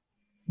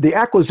 the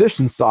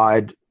acquisition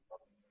side,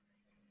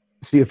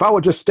 if I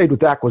would just stayed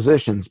with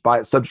acquisitions, buy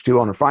it subject to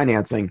owner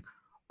financing,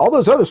 all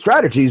those other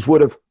strategies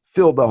would have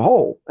filled the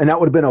hole, and that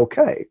would have been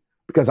okay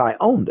because I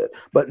owned it.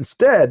 But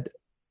instead,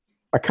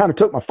 I kind of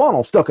took my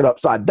funnel, stuck it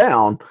upside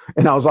down,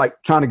 and I was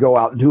like trying to go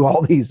out and do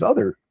all these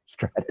other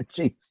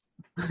strategies.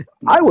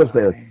 I was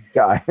the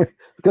guy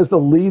because the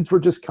leads were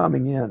just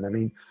coming in. I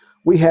mean,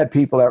 we had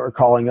people that were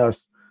calling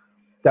us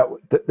that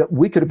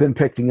we could have been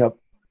picking up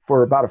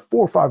for about a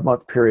 4 or 5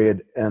 month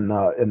period in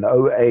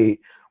the 08.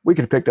 We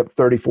could have picked up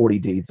 30, 40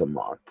 deeds a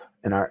month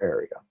in our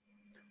area.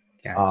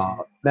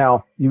 Gotcha.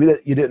 Now, you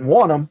didn't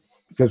want them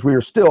because we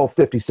were still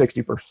 50,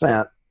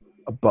 60%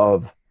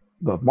 above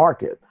the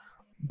market.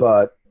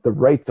 But the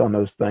rates on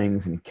those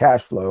things and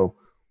cash flow,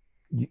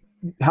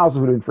 houses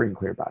would have been free and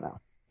clear by now.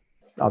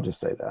 I'll just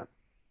say that.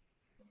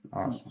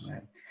 Awesome,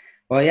 man.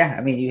 Well, yeah,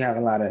 I mean, you have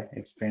a lot of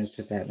experience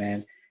with that,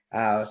 man.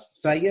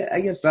 So I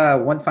guess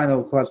one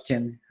final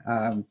question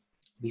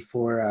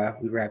before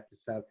we wrap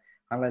this up,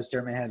 unless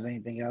German has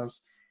anything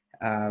else.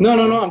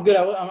 No, I'm good.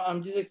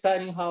 I'm just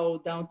excited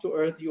how down to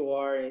earth you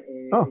are,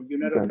 and you're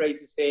not afraid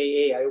to say,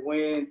 "Hey, I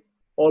went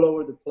all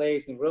over the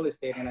place in real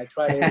estate, and I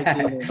tried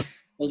everything."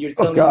 and you're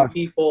telling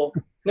people,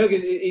 no,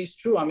 because it's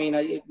true. I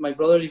mean, my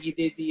brother, he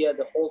did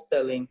the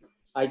wholesaling.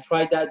 I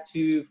tried that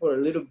too for a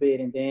little bit,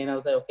 and then I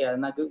was like, okay,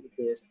 I'm not good with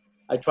this.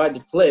 I tried the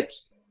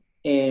flips,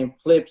 and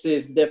flips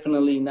is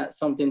definitely not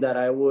something that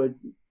I would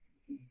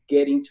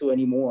get into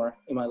anymore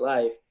in my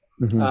life.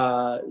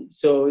 Mm-hmm.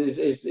 So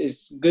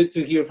it's good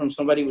to hear from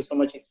somebody with so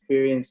much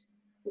experience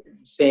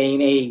saying,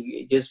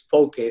 hey, just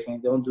focus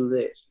and don't do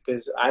this,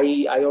 because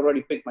I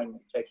already picked my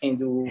niche. I can't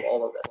do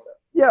all of that stuff.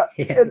 Yeah.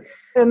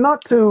 And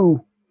not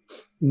to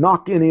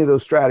knock any of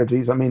those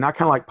strategies. I mean, I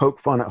kind of like poke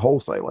fun at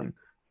wholesaling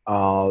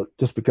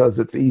just because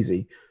it's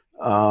easy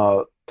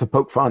to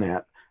poke fun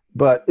at,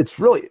 but it's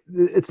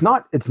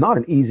not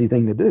an easy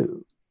thing to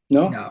do.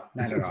 No,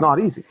 it's not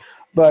easy,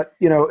 but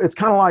it's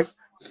kind of like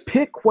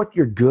pick what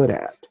you're good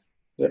at.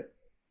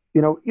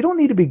 You don't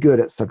need to be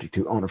good at subject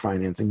to owner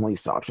financing,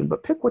 lease option,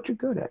 but pick what you're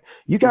good at.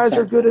 You guys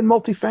are good in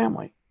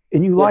multifamily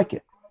and you like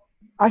it.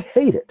 I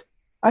hate it.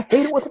 I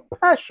hate it with a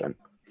passion.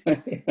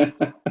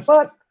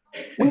 But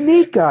we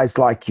need guys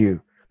like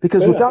you,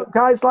 because without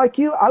guys like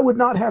you, I would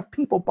not have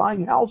people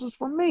buying houses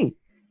from me.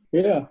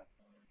 Yeah.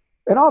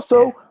 And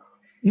also,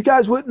 you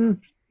guys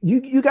wouldn't,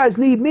 you guys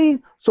need me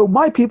so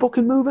my people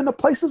can move into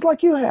places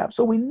like you have.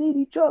 So we need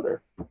each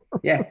other.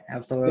 Yeah,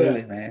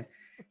 absolutely, man.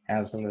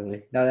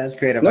 Absolutely. No, that's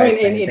great advice.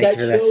 And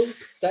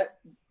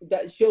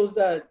that shows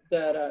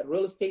that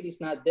real estate is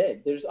not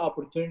dead. There's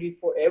opportunities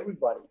for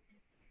everybody.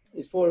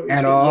 It's for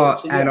at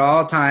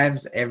all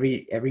times,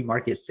 every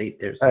market state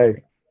there's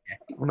something.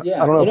 Hey,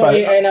 I don't know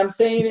and I'm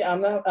saying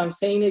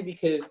it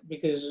because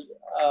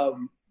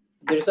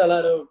there's a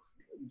lot of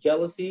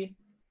jealousy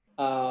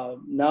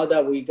now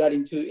that we got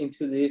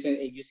into this, and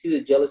you see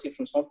the jealousy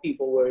from some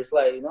people where it's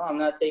like, I'm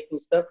not taking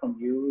stuff from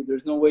you.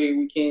 There's no way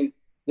we can.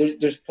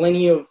 There's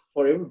plenty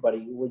for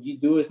everybody. What you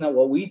do is not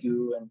what we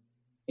do,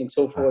 and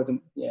so forth.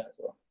 And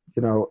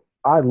so.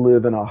 I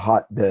live in a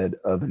hotbed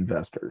of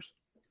investors.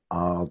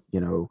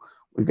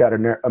 We've got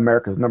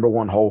America's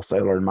 #1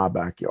 wholesaler in my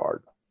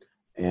backyard,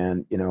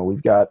 and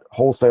we've got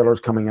wholesalers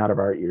coming out of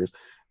our ears.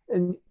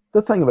 And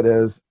the thing of it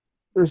is,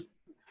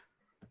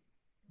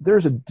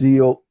 there's a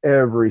deal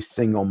every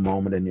single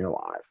moment in your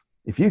life.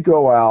 If you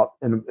go out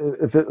and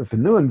if a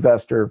new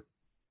investor,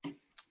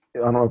 I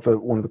don't know if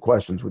one of the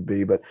questions would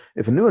be, but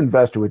if a new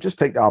investor would just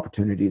take the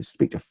opportunity to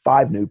speak to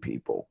 5 new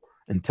people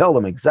and tell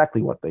them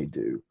exactly what they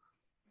do,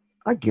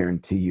 I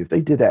guarantee you, if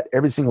they did that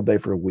every single day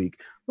for a week,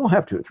 they'll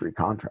have 2 or 3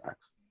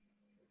 contracts.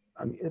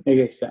 I mean,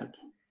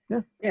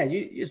 yeah.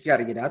 You just got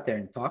to get out there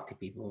and talk to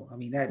people. I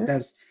mean,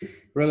 that's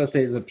real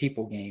estate is a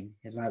people game.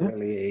 It's not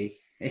really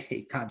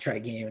a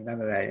contract game and none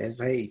of that. It's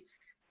hey,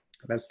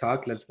 let's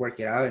talk, let's work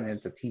it out, and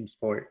it's a team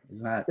sport. It's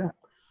not.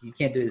 You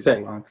can't do this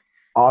alone.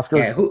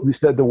 Oscar, you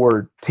said the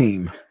word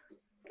team.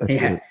 That's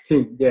it.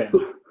 Team. Yeah.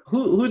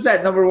 Who's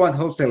that #1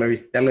 wholesaler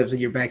that lives in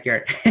your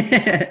backyard?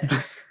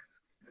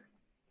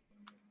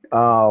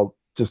 I'll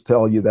just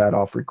tell you that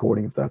off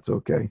recording if that's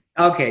okay.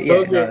 Okay,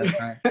 yeah, no, that's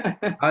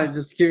fine. I was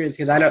just curious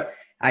because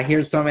I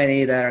hear so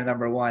many that are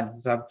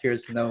 #1, so I'm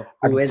curious to know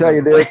who I can tell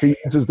you this: he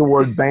uses the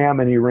word "bam"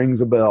 and he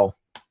rings a bell.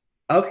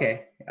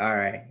 Okay, all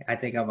right. I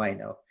think I might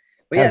know.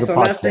 But yeah, so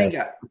last thing,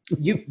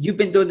 you've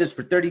been doing this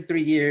for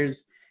 33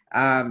 years.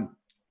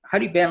 How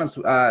do you balance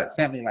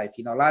family life?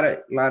 A lot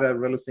of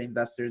real estate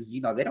investors,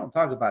 they don't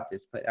talk about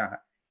this, but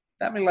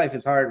family life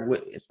is hard,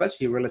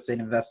 especially real estate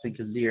investing,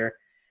 because you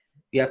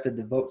have to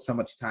devote so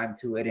much time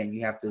to it, and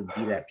you have to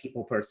be that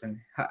people person.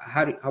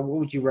 What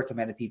would you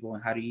recommend to people,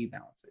 and how do you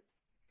balance it?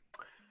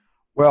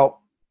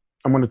 Well,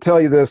 I'm going to tell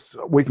you this.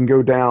 We can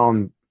go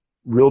down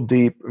real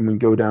deep and we can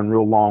go down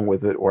real long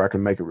with it, or I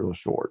can make it real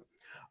short.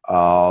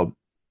 I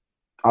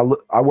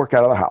work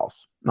out of the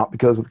house, not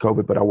because of the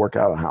COVID, but I work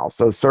out of the house.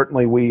 So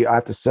certainly I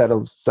have to set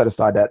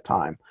aside that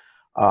time.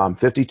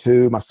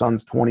 52, my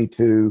son's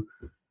 22,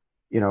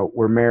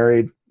 we're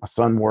married, my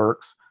son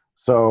works.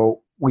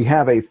 So we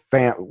have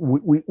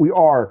we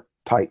are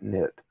tight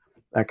knit,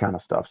 that kind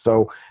of stuff.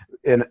 So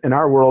in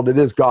our world, it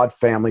is God,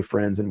 family,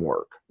 friends, and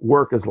work.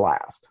 Work is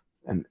last.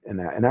 And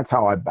that's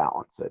how I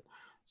balance it.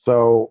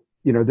 So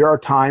there are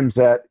times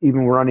that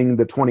even running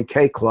the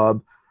 20K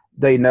club,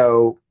 they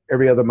know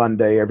every other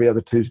Monday, every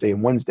other Tuesday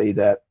and Wednesday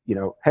that,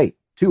 hey,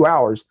 2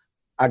 hours,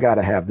 I got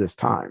to have this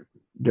time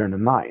during the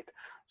night.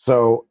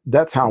 So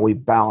that's how we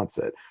balance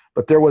it.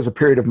 But there was a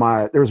period in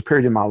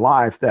my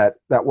life that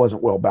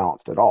wasn't well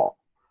balanced at all.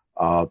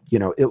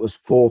 It was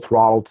full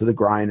throttle to the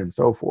grind and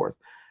so forth.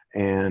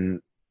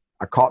 And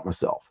I caught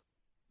myself.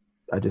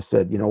 I just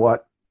said, you know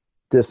what?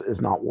 This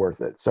is not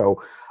worth it.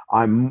 So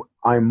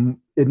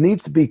it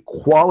needs to be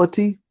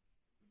quality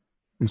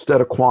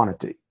instead of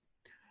quantity.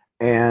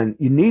 And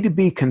you need to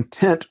be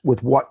content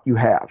with what you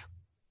have.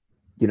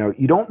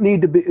 You don't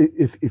need to be,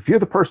 if you're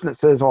the person that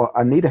says, oh,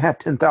 I need to have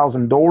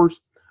 10,000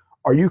 doors,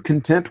 are you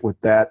content with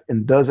that?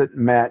 And does it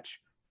match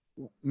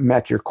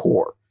your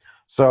core?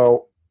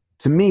 So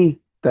to me,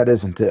 that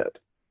isn't it.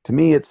 To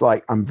me, it's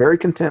like, I'm very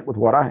content with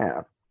what I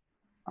have.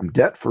 I'm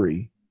debt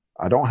free.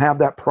 I don't have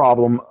that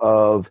problem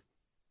of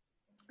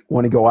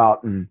want to go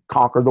out and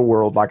conquer the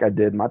world like I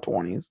did in my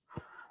 20s.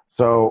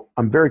 So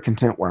I'm very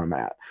content where I'm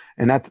at.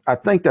 And I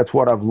think that's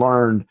what I've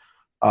learned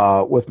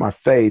with my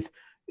faith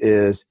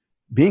is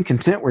being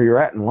content where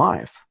you're at in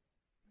life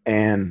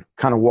and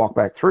kind of walk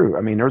back through.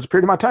 I mean, there was a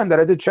period of my time that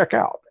I did check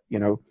out.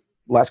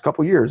 Last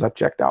couple of years, I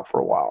checked out for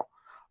a while.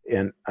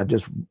 And I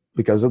just,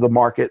 because of the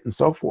market and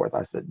so forth,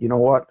 I said, you know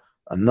what?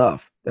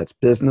 Enough. That's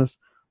business.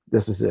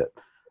 This is it.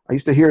 I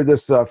used to hear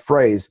this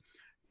phrase.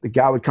 The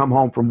guy would come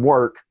home from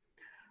work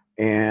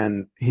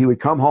and he would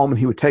come home and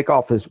he would take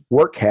off his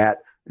work hat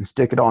and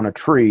stick it on a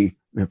tree.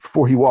 And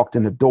before he walked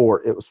in the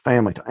door, it was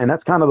family time. And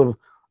that's kind of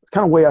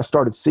the way I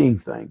started seeing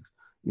things.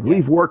 You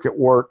leave work at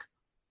work,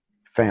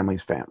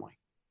 family's family.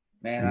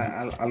 Man,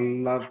 I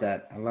love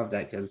that. I love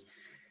that because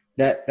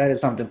that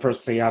is something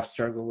personally I've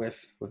struggled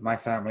with my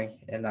family.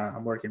 And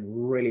I'm working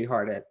really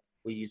hard at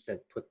what you said,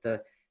 put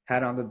the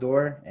hat on the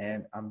door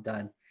and I'm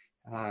done.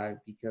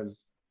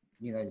 Because,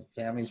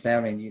 family's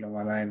family and you don't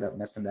want to end up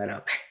messing that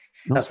up.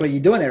 That's what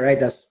you're doing it, right?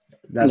 That's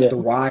the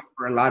why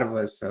for a lot of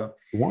us. So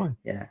why?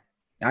 Yeah,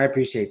 I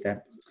appreciate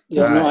that.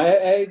 Yeah, no,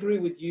 I agree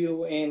with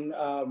you, and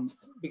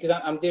because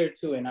I'm there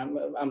too, and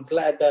I'm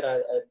glad that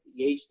at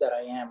the age that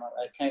I am,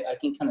 I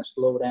can kind of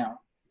slow down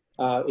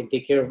and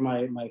take care of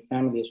my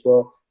family as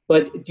well.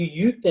 But do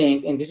you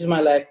think, and this is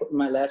my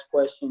last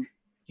question,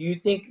 do you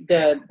think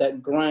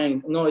that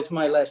grind? No, it's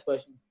my last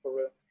question for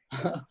real.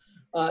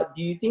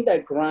 Do you think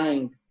that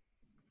grind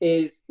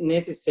is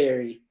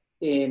necessary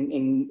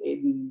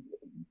in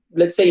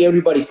let's say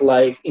everybody's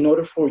life in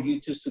order for you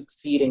to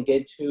succeed and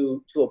get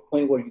to a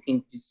point where you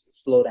can just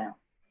slow down?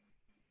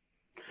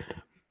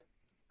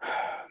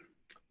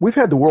 We've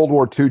had the World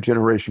War II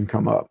generation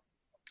come up.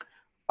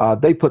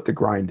 They put the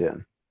grind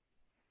in.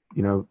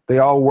 They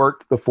all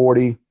worked the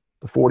 40-40.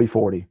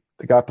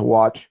 They got to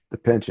watch the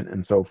pension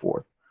and so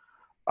forth.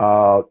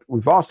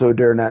 We've also,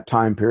 during that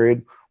time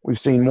period, we've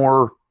seen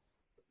more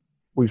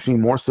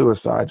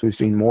suicides. We've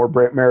seen more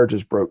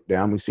marriages broke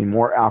down. We've seen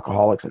more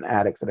alcoholics and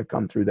addicts that have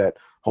come through that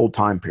whole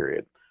time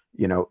period.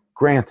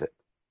 Granted,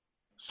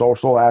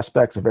 social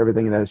aspects of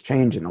everything that has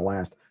changed in the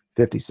last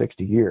 50,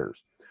 60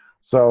 years.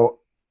 So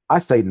I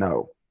say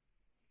no.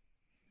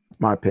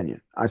 My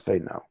opinion, I say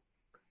no.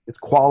 It's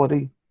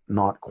quality,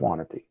 not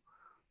quantity.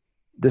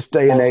 This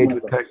day and age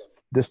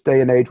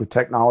with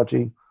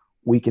technology,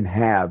 we can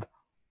have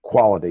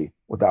quality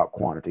without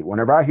quantity.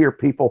 Whenever I hear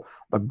people,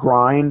 the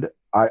grind,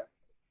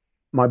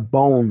 my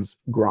bones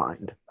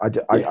grind.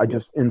 I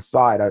just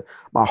inside,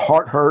 my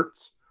heart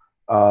hurts.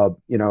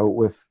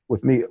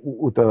 With me,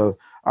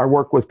 I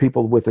work with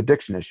people with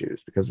addiction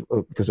issues because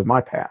of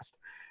my past,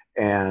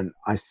 and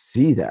I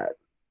see that,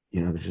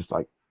 they're just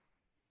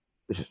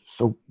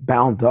so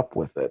bound up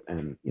with it,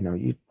 and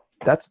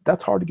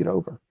that's hard to get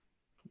over.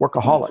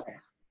 Workaholic,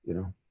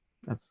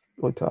 that's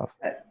really tough.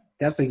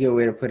 That's a good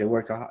way to put it.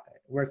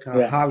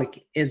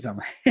 Workaholicism.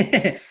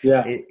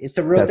 Yeah, it's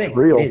a real thing.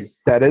 Real.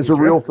 That is a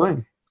real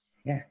thing.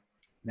 Yeah.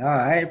 No,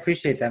 I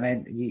appreciate that,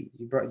 man. You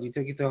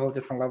took it to a whole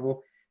different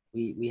level.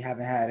 We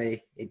haven't had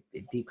a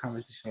deep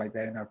conversation like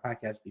that in our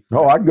podcast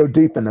before. Oh, I can go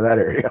deep into that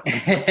area.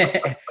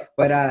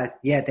 But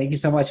yeah, thank you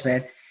so much,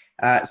 man.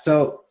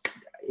 So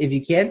if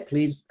you can,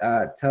 please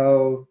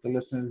tell the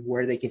listeners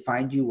where they can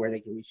find you, where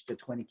they can reach the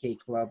 20K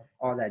Club,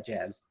 all that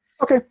jazz.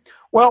 Okay.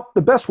 Well,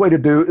 the best way to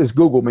do is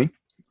Google me.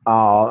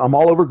 I'm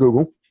all over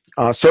Google.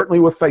 Certainly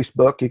with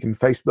Facebook, you can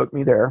Facebook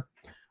me there.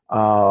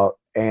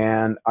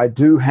 And I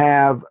do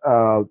have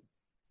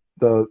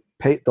the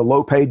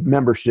low paid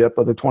membership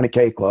of the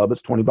 20K Club.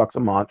 It's $20 a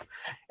month.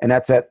 And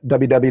that's at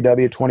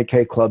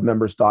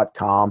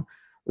www.20kclubmembers.com.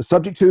 The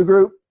subject to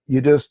group,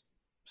 you just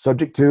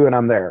subject to, and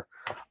I'm there.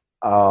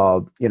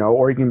 Or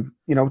you can,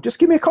 just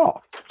give me a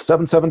call,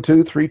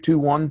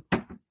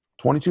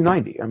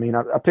 772-321-2290. I mean,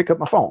 I pick up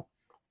my phone.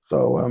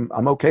 So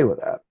I'm okay with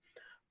that.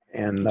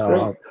 And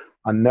I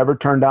never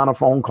turn down a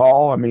phone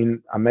call. I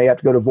mean, I may have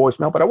to go to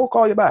voicemail, but I will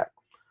call you back.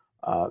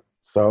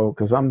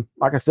 Because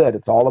like I said,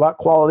 it's all about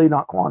quality,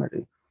 not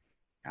quantity.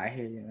 I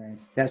hear you, man.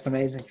 That's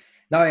amazing.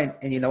 No,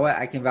 and you know what?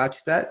 I can vouch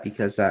for that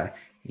because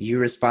you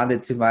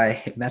responded to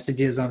my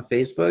messages on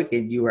Facebook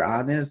and you were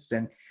honest.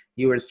 And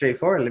you were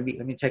straightforward. Let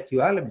me check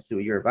you out. Let me see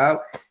what you're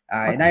about.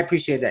 And I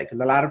appreciate that, because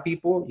a lot of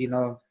people,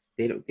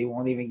 they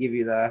won't even give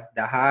you the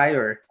hi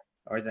or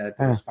the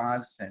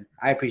response, and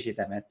I appreciate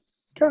that, man.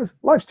 Guys,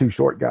 life's too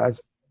short, guys.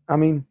 I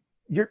mean,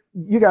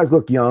 you guys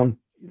look young.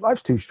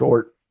 Life's too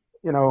short.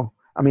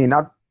 I mean,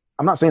 I'm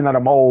not saying that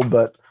I'm old,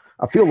 but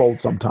I feel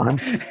old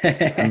sometimes.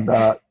 And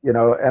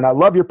and I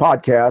love your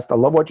podcast. I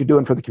love what you're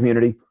doing for the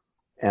community,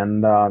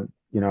 and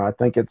I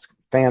think it's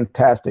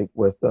fantastic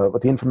with the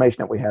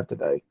information that we have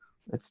today.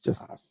 It's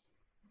just,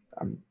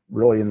 I'm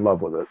really in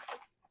love with it.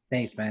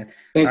 Thanks, man.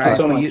 Thank you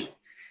so much.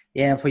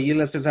 For you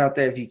listeners out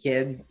there, if you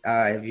can,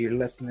 if you're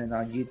listening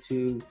on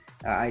YouTube,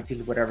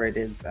 iTunes, whatever it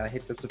is,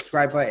 hit the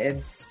subscribe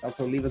button.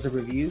 Also, leave us a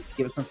review.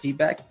 Give us some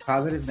feedback,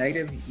 positive,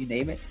 negative, you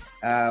name it.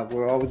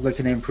 We're always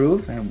looking to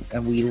improve,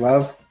 and we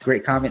love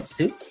great comments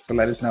too. So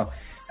let us know.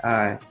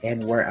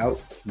 And we're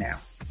out now.